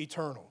are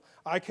eternal.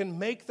 I can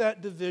make that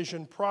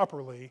division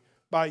properly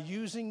by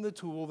using the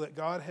tool that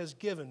God has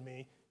given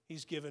me.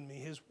 He's given me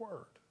His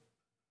Word.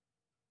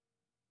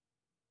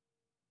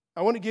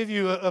 I want to give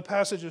you a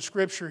passage of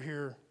Scripture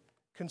here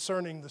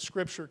concerning the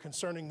Scripture,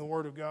 concerning the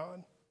Word of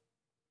God.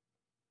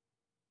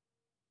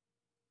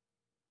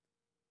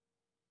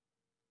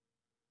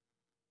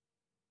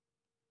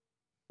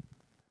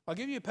 I'll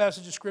give you a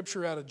passage of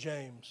Scripture out of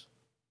James.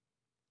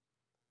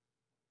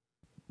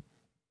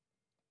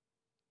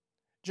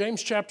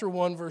 James chapter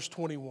 1, verse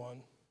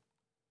 21.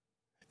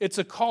 It's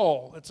a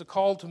call. It's a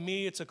call to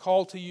me. It's a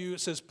call to you.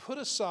 It says, put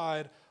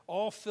aside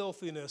all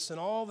filthiness and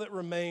all that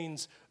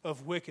remains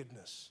of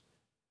wickedness.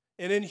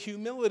 And in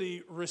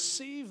humility,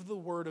 receive the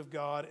word of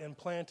God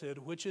implanted,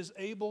 which is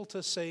able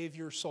to save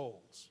your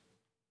souls.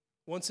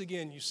 Once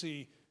again, you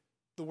see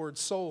the word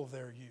soul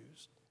there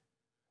used.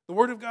 The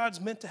word of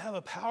God's meant to have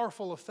a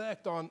powerful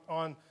effect on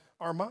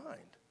our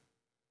mind,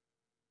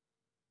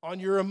 on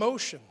your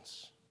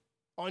emotions,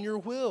 on your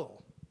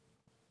will,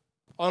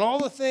 on all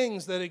the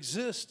things that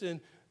exist in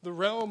the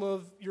realm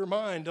of your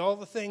mind, all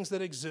the things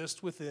that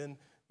exist within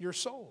your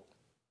soul.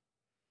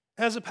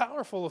 It has a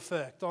powerful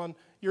effect on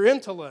your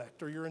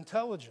intellect or your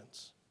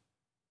intelligence.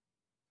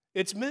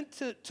 It's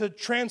meant to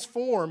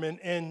transform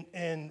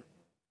and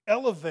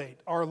elevate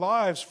our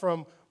lives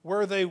from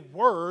where they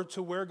were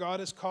to where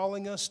God is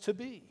calling us to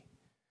be.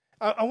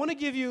 I want to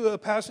give you a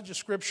passage of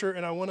Scripture,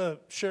 and I want to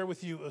share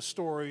with you a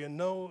story. And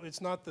no, it's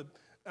not the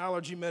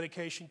allergy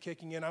medication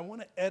kicking in. I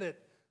want to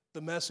edit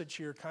the message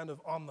here kind of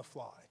on the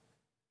fly.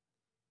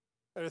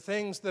 There are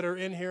things that are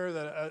in here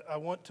that I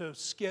want to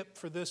skip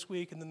for this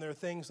week, and then there are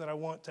things that I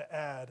want to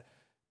add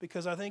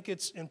because I think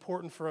it's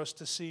important for us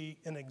to see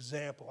an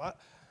example.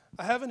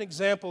 I have an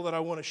example that I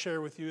want to share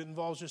with you. It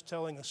involves just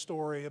telling a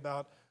story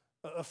about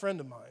a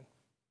friend of mine.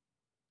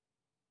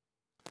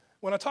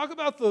 When I talk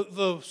about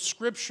the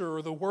Scripture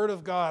or the Word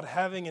of God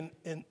having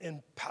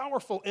an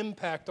powerful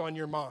impact on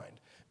your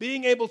mind,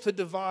 being able to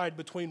divide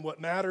between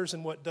what matters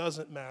and what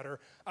doesn't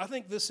matter, I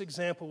think this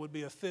example would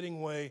be a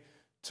fitting way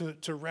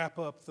to wrap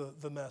up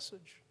the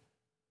message.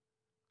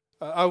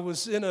 I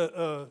was in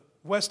a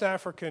West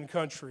African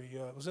country.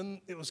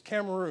 It was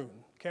Cameroon.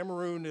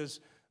 Cameroon is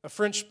a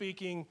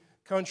French-speaking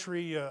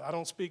country. I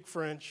don't speak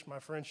French. My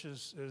French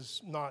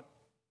is not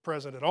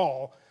present at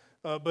all.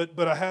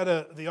 But I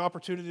had the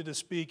opportunity to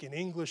speak in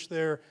English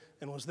there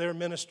and was there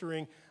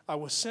ministering. I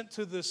was sent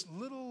to this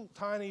little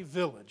tiny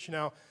village.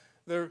 Now,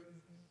 there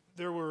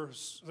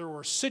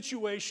were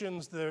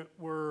situations that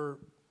were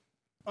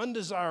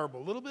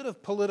undesirable, a little bit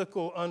of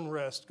political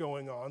unrest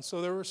going on.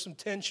 So there were some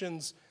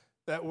tensions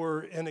that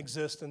were in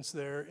existence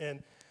there.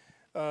 And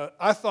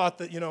I thought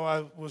that,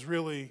 I was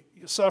really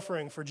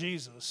suffering for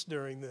Jesus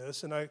during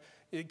this. And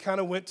it kind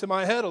of went to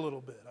my head a little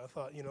bit. I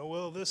thought,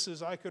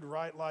 I could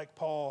write like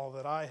Paul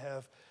that I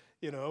have,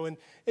 and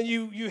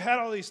you had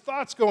all these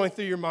thoughts going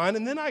through your mind.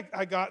 And then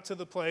I got to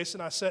the place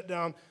and I sat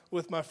down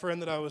with my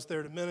friend that I was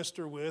there to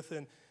minister with,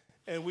 and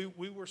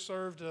we were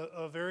served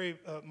a very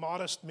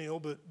modest meal,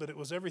 but it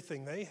was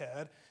everything they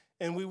had.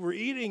 And we were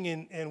eating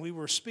and we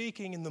were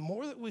speaking, and the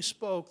more that we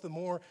spoke, the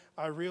more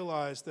I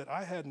realized that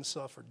I hadn't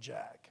suffered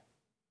jack.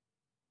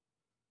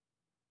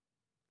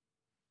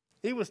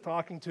 He was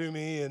talking to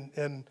me,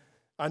 and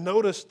I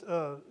noticed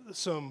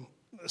some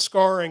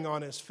scarring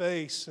on his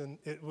face, and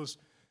it was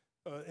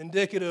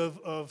indicative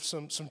of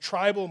some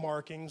tribal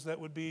markings that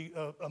would be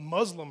a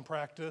Muslim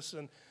practice.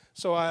 And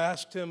so I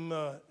asked him,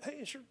 hey,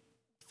 is your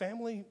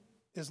family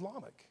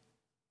Islamic?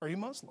 Are you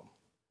Muslim?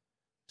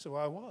 He said,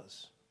 well,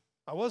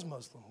 I was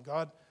Muslim.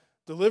 God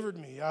delivered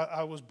me.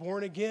 I was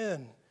born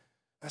again.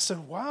 I said,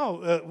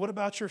 wow, what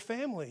about your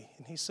family?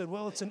 And he said,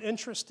 well, it's an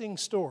interesting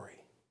story.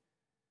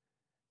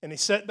 And he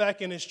sat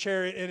back in his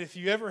chair, and if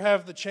you ever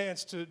have the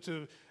chance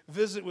to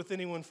visit with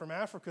anyone from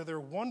Africa, they're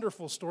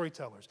wonderful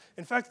storytellers.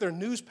 In fact, their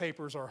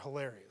newspapers are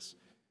hilarious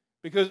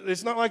because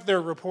it's not like they're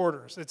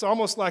reporters. It's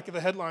almost like the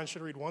headline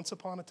should read, Once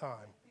Upon a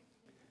Time.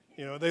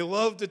 They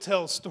love to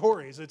tell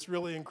stories. It's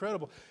really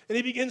incredible. And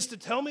he begins to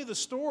tell me the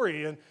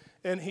story,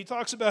 and he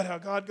talks about how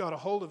God got a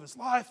hold of his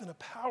life in a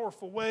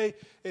powerful way,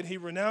 and he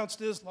renounced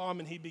Islam,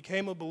 and he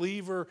became a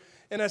believer.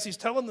 And as he's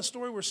telling the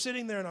story, we're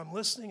sitting there, and I'm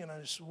listening, and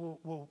I just,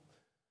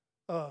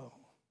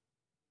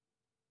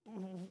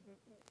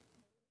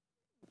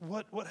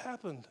 what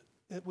happened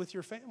with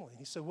your family?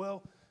 He said,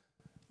 well,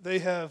 they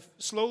have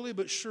slowly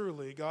but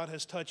surely, God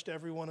has touched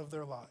every one of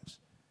their lives,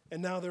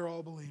 and now they're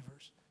all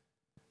believers.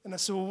 And I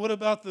said, well, what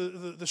about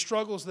the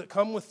struggles that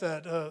come with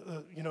that?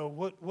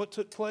 What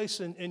took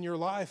place in your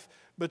life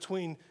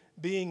between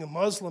being a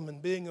Muslim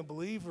and being a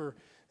believer?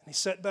 And he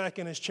sat back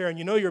in his chair, and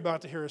you're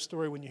about to hear a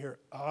story when you hear,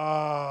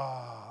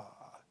 ah.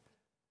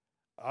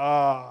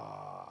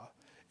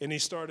 And he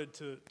started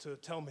to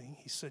tell me,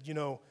 he said,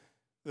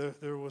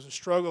 there was a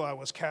struggle. I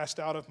was cast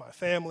out of my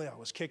family. I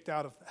was kicked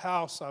out of the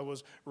house. I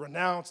was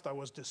renounced. I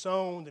was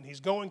disowned. And he's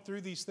going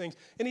through these things.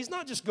 And he's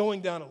not just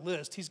going down a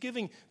list. He's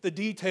giving the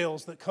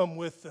details that come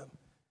with them.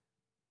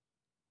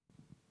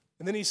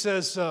 And then he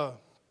says, and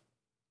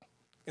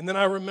then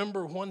I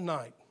remember one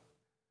night,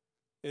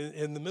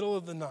 in the middle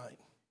of the night,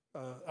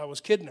 I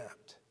was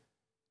kidnapped.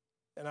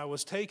 And I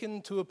was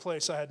taken to a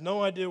place. I had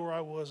no idea where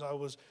I was.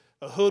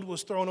 A hood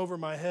was thrown over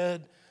my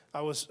head. I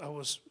was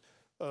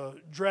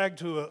dragged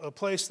to a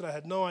place that I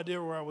had no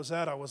idea where I was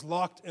at. I was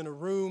locked in a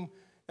room,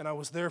 and I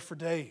was there for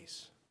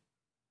days.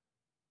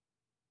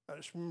 I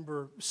just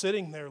remember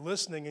sitting there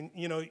listening, and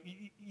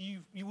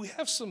we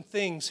have some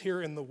things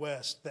here in the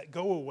West that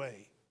go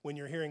away when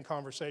you're hearing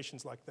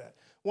conversations like that.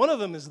 One of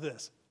them is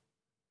this.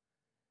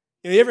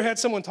 You ever had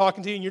someone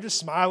talking to you, and you're just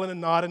smiling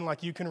and nodding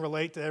like you can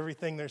relate to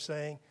everything they're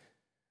saying?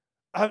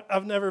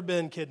 I've never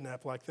been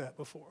kidnapped like that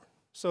before.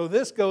 So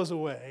this goes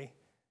away,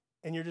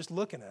 and you're just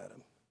looking at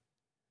him.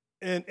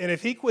 And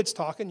if he quits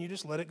talking, you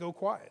just let it go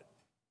quiet.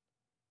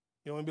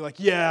 You don't want to be like,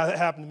 yeah, that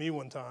happened to me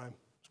one time.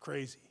 It's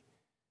crazy.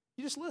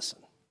 You just listen.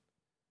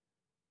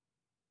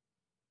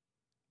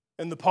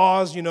 And the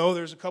pause,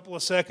 there's a couple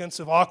of seconds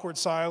of awkward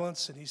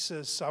silence, and he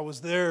says, I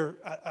was there.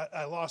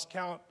 I lost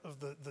count of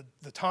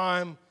the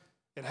time.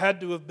 It had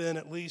to have been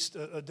at least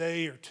a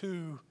day or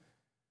two.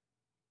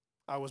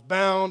 I was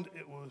bound.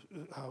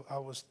 I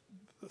was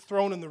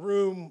thrown in the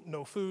room,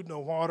 no food, no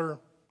water,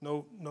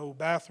 no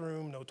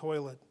bathroom, no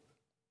toilet.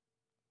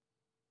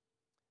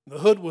 The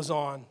hood was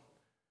on.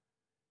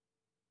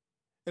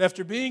 And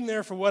after being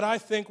there for what I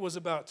think was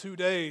about 2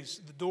 days,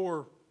 the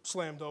door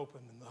slammed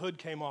open and the hood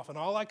came off. And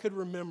all I could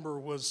remember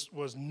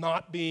was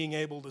not being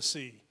able to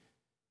see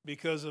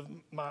because of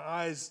my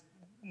eyes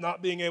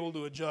not being able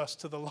to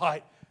adjust to the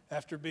light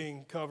after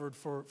being covered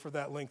for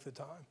that length of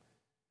time.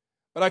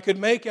 But I could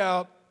make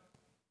out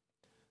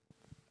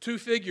 2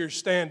 figures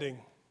standing,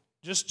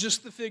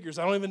 just the figures.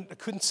 I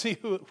couldn't see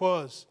who it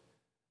was.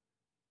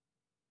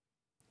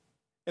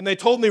 And they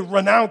told me,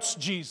 renounce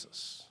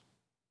Jesus.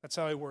 That's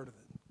how he worded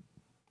it.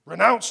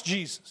 Renounce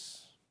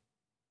Jesus.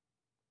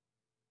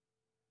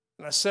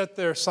 And I sat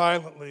there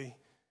silently.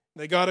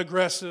 They got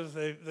aggressive.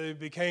 They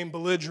became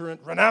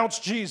belligerent. Renounce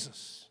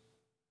Jesus.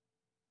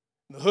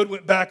 And the hood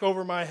went back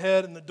over my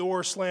head and the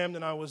door slammed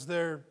and I was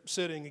there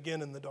sitting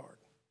again in the dark.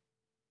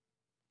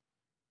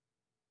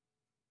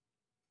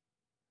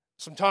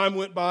 Some time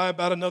went by,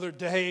 about another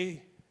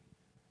day.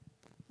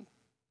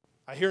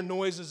 I hear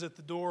noises at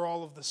the door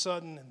all of a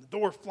sudden, and the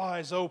door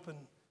flies open.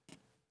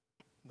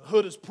 The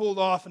hood is pulled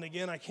off, and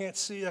again, I can't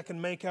see. I can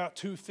make out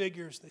 2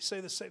 figures. They say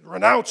the same,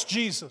 renounce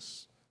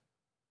Jesus.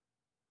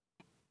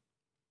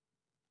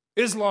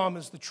 Islam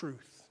is the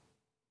truth.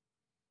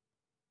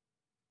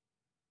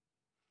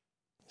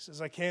 He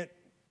says, I can't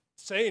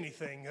say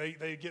anything.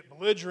 They get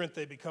belligerent.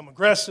 They become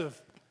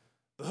aggressive.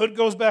 The hood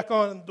goes back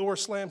on, and the door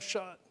slams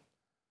shut.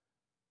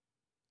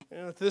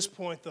 And at this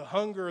point, the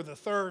hunger, the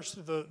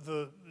thirst,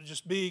 the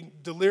just being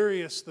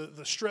delirious,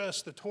 the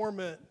stress, the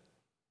torment,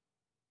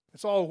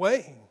 it's all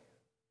weighing.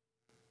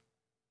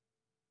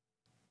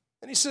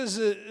 And he says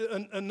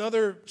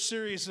another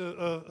series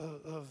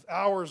of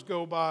hours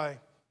go by,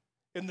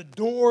 and the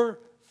door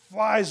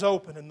flies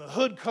open, and the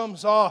hood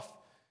comes off,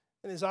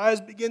 and his eyes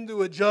begin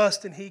to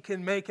adjust, and he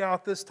can make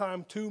out this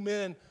time 2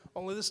 men,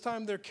 only this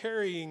time they're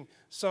carrying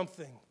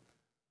something.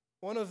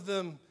 One of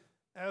them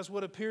as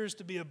what appears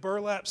to be a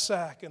burlap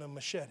sack and a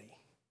machete.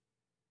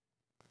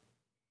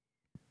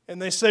 And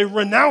they say,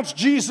 renounce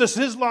Jesus,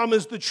 Islam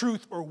is the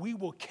truth, or we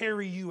will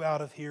carry you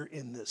out of here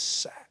in this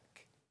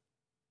sack.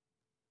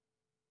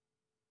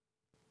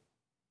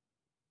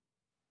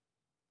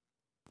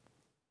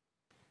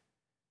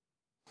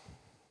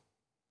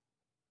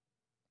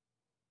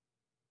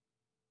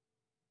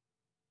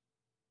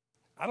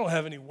 I don't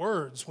have any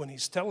words when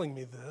he's telling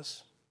me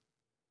this.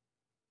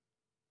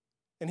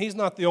 And he's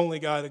not the only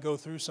guy to go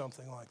through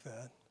something like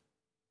that.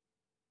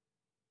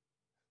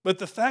 But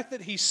the fact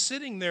that he's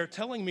sitting there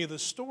telling me the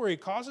story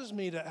causes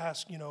me to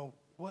ask,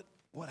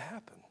 what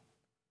happened?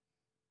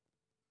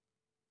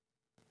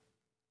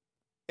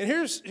 And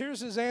here's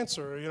his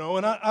answer, and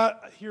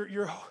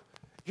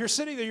you're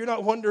sitting there, you're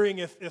not wondering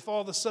if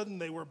all of a sudden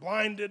they were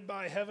blinded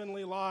by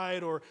heavenly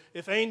light or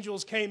if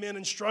angels came in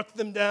and struck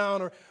them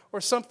down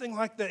or something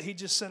like that. He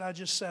just said, I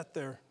just sat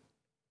there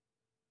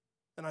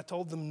and I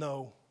told them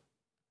no.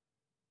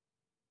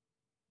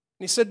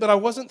 And he said, but I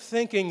wasn't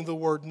thinking the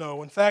word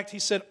no. In fact, he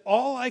said,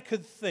 all I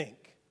could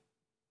think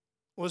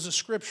was a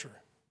scripture.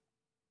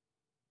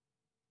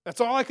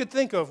 That's all I could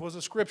think of was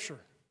a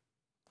scripture.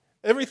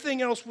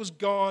 Everything else was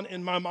gone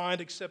in my mind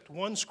except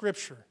one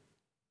scripture.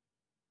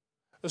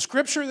 A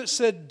scripture that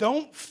said,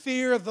 don't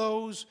fear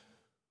those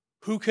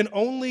who can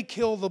only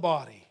kill the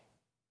body,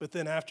 but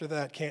then after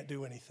that can't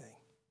do anything.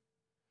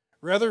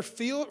 Rather,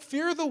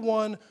 fear the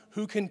one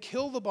who can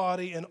kill the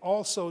body and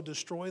also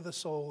destroy the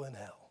soul in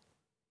hell.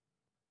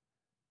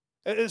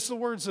 It's the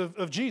words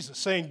of Jesus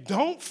saying,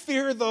 don't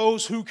fear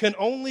those who can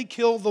only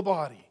kill the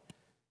body.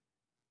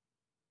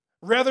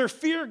 Rather,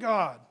 fear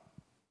God.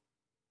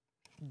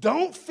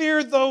 Don't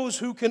fear those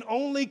who can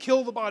only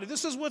kill the body.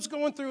 This is what's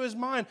going through his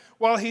mind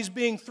while he's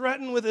being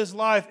threatened with his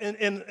life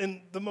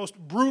in the most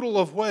brutal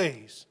of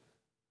ways.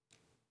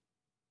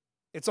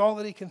 It's all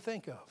that he can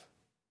think of.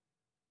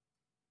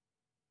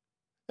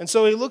 And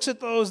so he looks at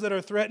those that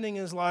are threatening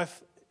his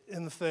life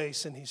in the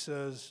face and he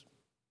says,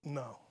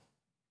 no.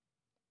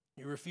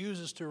 He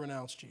refuses to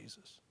renounce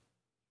Jesus.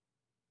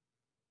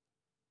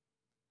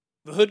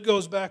 The hood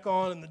goes back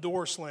on and the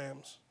door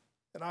slams.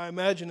 And I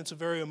imagine it's a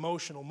very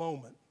emotional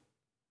moment.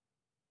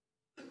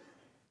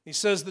 He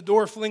says the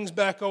door flings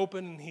back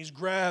open and he's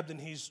grabbed and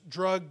he's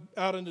dragged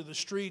out into the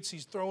streets.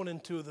 He's thrown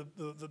into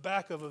the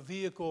back of a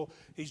vehicle.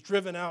 He's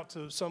driven out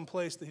to some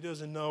place that he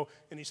doesn't know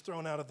and he's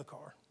thrown out of the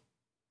car.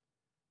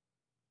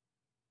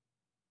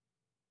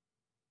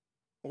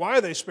 Why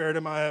they spared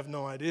him, I have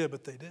no idea,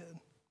 but they did.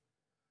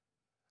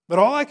 But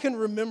all I can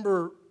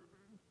remember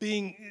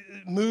being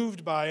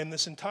moved by in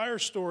this entire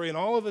story and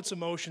all of its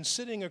emotions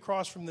sitting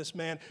across from this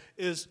man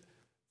is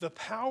the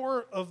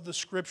power of the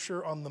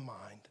Scripture on the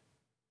mind.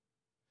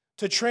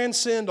 To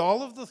transcend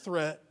all of the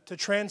threat, to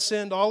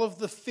transcend all of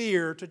the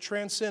fear, to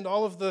transcend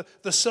all of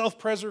the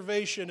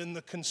self-preservation and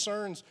the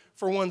concerns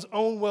for one's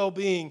own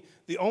well-being,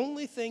 the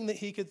only thing that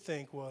he could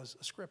think was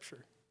a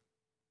Scripture.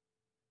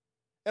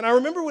 And I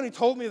remember when he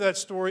told me that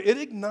story, it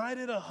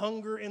ignited a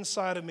hunger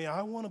inside of me.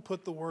 I want to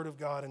put the Word of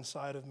God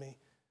inside of me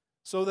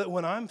so that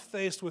when I'm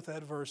faced with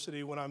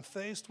adversity, when I'm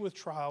faced with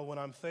trial, when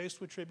I'm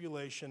faced with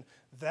tribulation,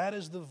 that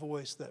is the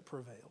voice that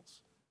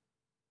prevails.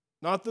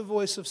 Not the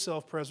voice of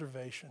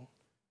self-preservation,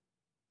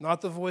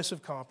 not the voice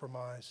of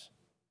compromise,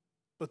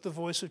 but the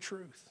voice of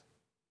truth.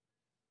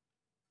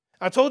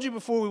 I told you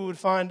before we would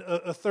find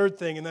a third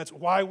thing, and that's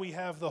why we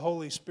have the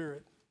Holy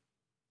Spirit.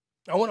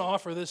 I want to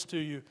offer this to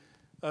you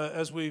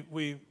as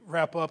we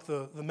wrap up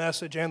the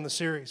message and the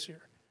series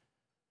here.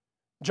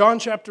 John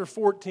chapter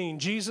 14,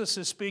 Jesus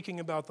is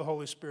speaking about the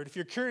Holy Spirit. If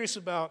you're curious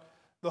about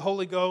the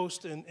Holy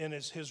Ghost and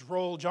his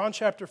role, John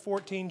chapter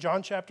 14,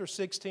 John chapter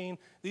 16,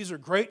 these are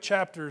great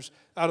chapters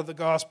out of the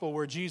gospel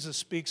where Jesus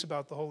speaks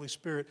about the Holy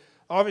Spirit.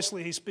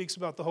 Obviously, he speaks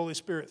about the Holy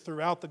Spirit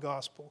throughout the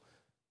gospel,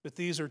 but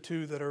these are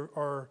two that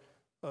are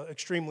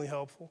extremely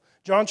helpful.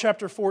 John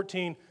chapter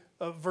 14,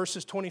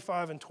 verses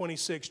 25 and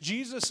 26,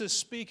 Jesus is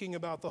speaking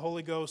about the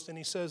Holy Ghost, and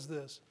he says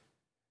this.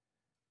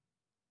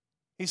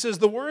 He says,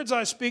 "The words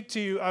I speak to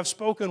you, I've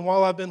spoken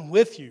while I've been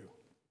with you.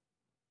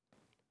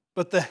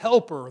 But the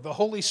Helper, the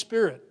Holy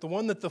Spirit, the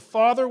one that the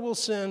Father will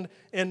send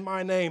in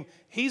my name,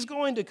 He's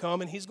going to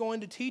come and He's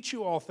going to teach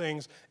you all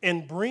things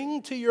and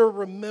bring to your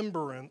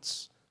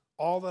remembrance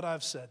all that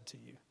I've said to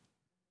you."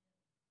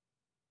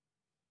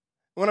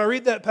 When I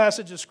read that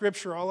passage of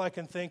Scripture, all I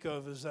can think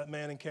of is that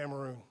man in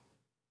Cameroon.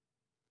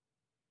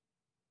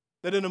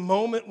 That in a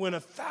moment when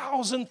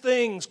 1,000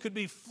 things could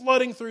be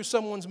flooding through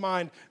someone's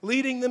mind,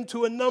 leading them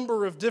to a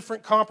number of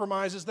different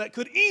compromises that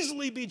could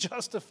easily be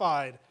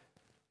justified,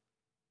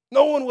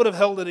 no one would have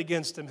held it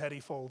against him had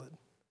he folded.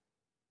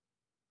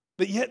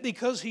 But yet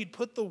because he'd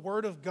put the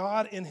Word of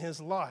God in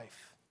his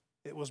life,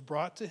 it was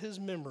brought to his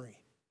memory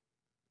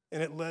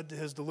and it led to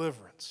his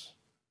deliverance.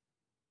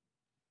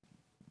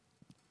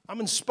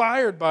 I'm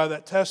inspired by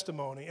that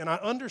testimony, and I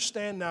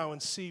understand now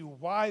and see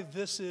why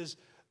this is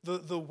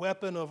the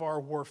weapon of our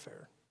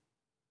warfare.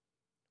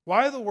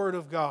 Why the Word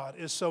of God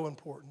is so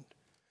important.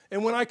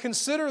 And when I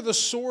consider the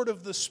sword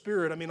of the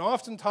Spirit, I mean,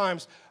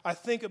 oftentimes I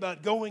think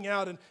about going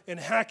out and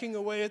hacking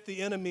away at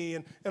the enemy,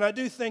 and I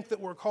do think that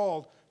we're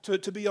called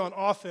to be on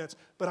offense,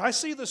 but I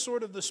see the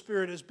sword of the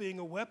Spirit as being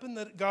a weapon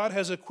that God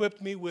has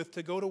equipped me with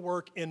to go to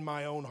work in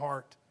my own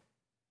heart,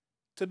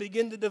 to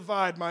begin to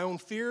divide my own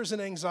fears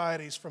and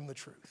anxieties from the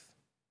truth,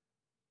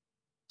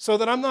 so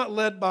that I'm not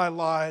led by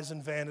lies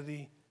and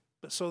vanity,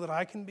 but so that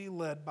I can be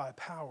led by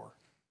power,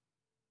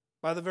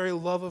 by the very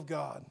love of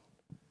God,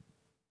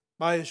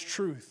 by His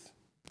truth,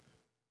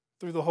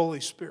 through the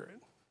Holy Spirit.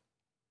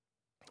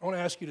 I want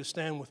to ask you to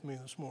stand with me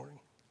this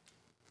morning.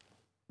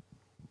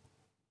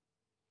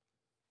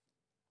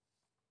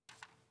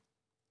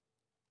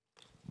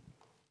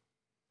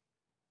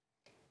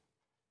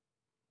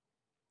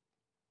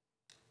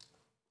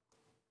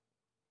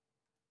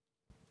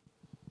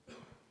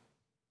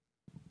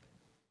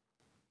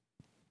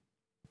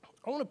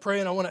 I want to pray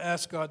and I want to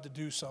ask God to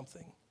do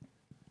something.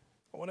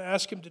 I want to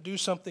ask Him to do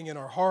something in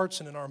our hearts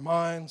and in our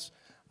minds.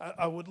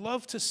 I would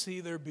love to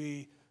see there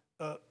be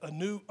a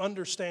new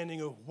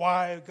understanding of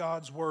why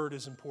God's Word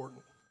is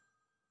important,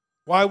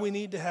 why we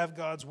need to have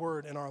God's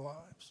Word in our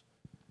lives.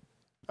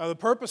 The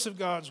purpose of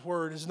God's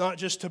Word is not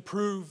just to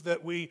prove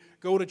that we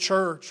go to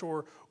church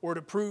or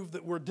to prove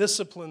that we're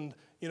disciplined,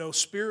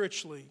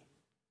 spiritually.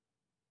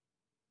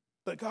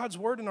 But God's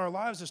Word in our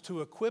lives is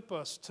to equip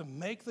us to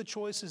make the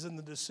choices and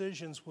the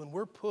decisions when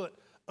we're put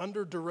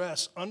under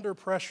duress, under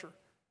pressure,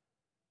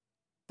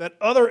 that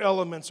other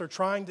elements are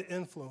trying to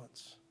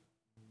influence.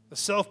 The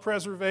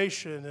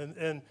self-preservation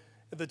and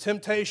the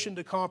temptation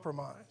to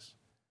compromise.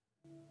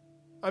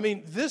 I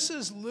mean, this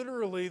is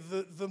literally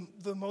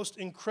the most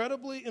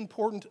incredibly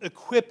important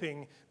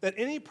equipping that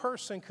any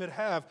person could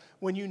have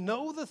when you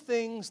know the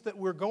things that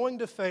we're going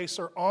to face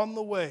are on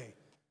the way.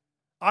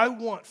 I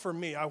want for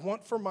me, I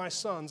want for my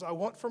sons, I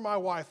want for my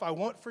wife, I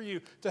want for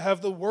you to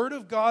have the Word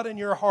of God in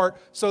your heart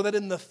so that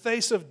in the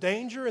face of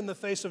danger, in the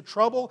face of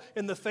trouble,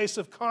 in the face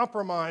of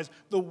compromise,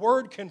 the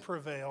Word can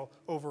prevail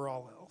over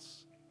all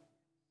else.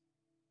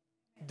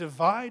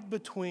 Divide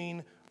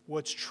between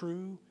what's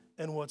true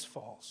and what's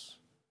false,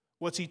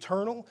 what's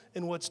eternal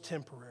and what's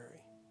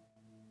temporary.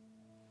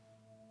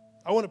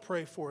 I want to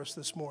pray for us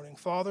this morning.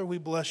 Father, we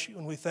bless you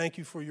and we thank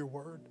you for your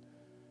Word.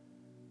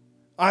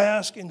 I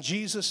ask in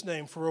Jesus'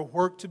 name for a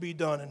work to be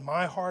done in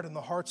my heart and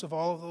the hearts of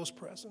all of those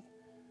present.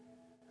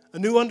 A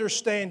new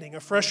understanding, a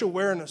fresh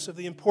awareness of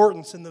the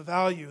importance and the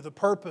value, the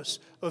purpose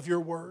of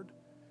your Word.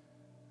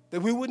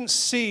 That we wouldn't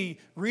see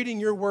reading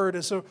your Word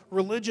as a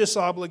religious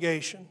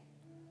obligation,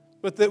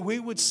 but that we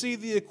would see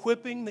the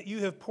equipping that you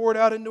have poured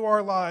out into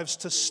our lives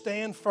to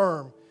stand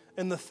firm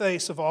in the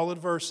face of all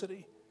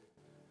adversity.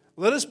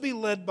 Let us be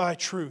led by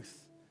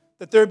truth,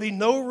 that there be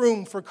no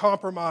room for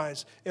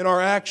compromise in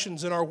our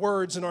actions, in our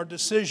words, in our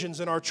decisions,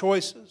 in our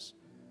choices.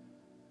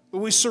 But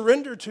we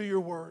surrender to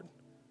your word.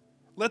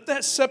 Let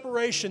that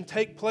separation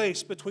take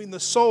place between the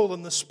soul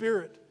and the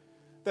spirit,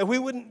 that we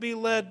wouldn't be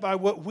led by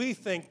what we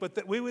think, but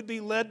that we would be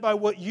led by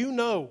what you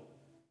know.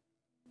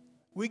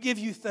 We give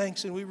you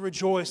thanks and we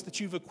rejoice that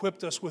you've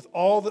equipped us with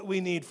all that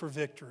we need for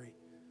victory.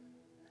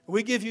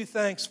 We give you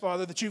thanks,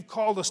 Father, that you've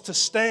called us to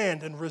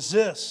stand and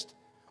resist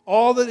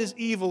all that is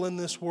evil in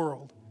this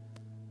world.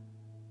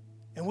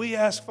 And we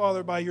ask,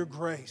 Father, by your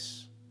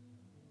grace,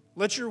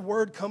 let your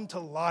word come to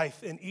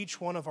life in each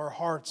one of our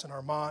hearts and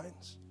our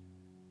minds,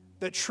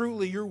 that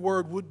truly your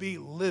word would be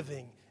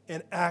living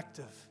and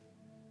active.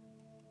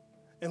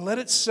 And let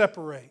it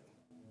separate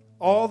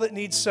all that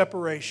needs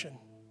separation,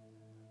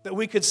 that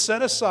we could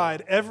set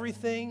aside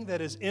everything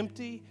that is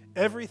empty,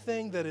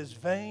 everything that is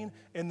vain,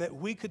 and that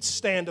we could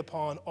stand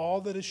upon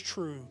all that is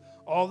true,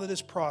 all that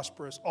is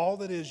prosperous, all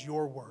that is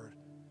your word.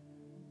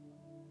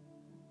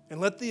 And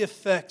let the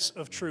effects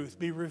of truth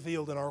be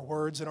revealed in our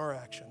words and our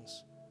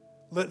actions.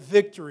 Let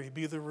victory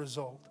be the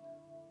result.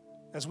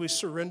 As we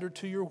surrender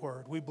to your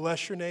word, we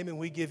bless your name and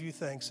we give you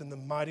thanks in the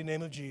mighty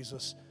name of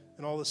Jesus.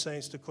 And all the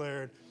saints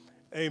declared,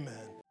 amen.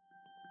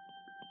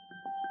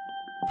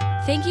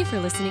 Thank you for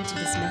listening to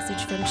this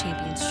message from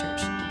Champions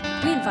Church.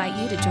 We invite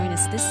you to join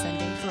us this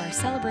Sunday for our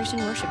celebration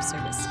worship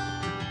service.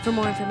 For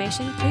more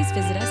information, please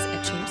visit us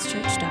at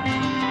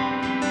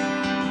championschurch.com.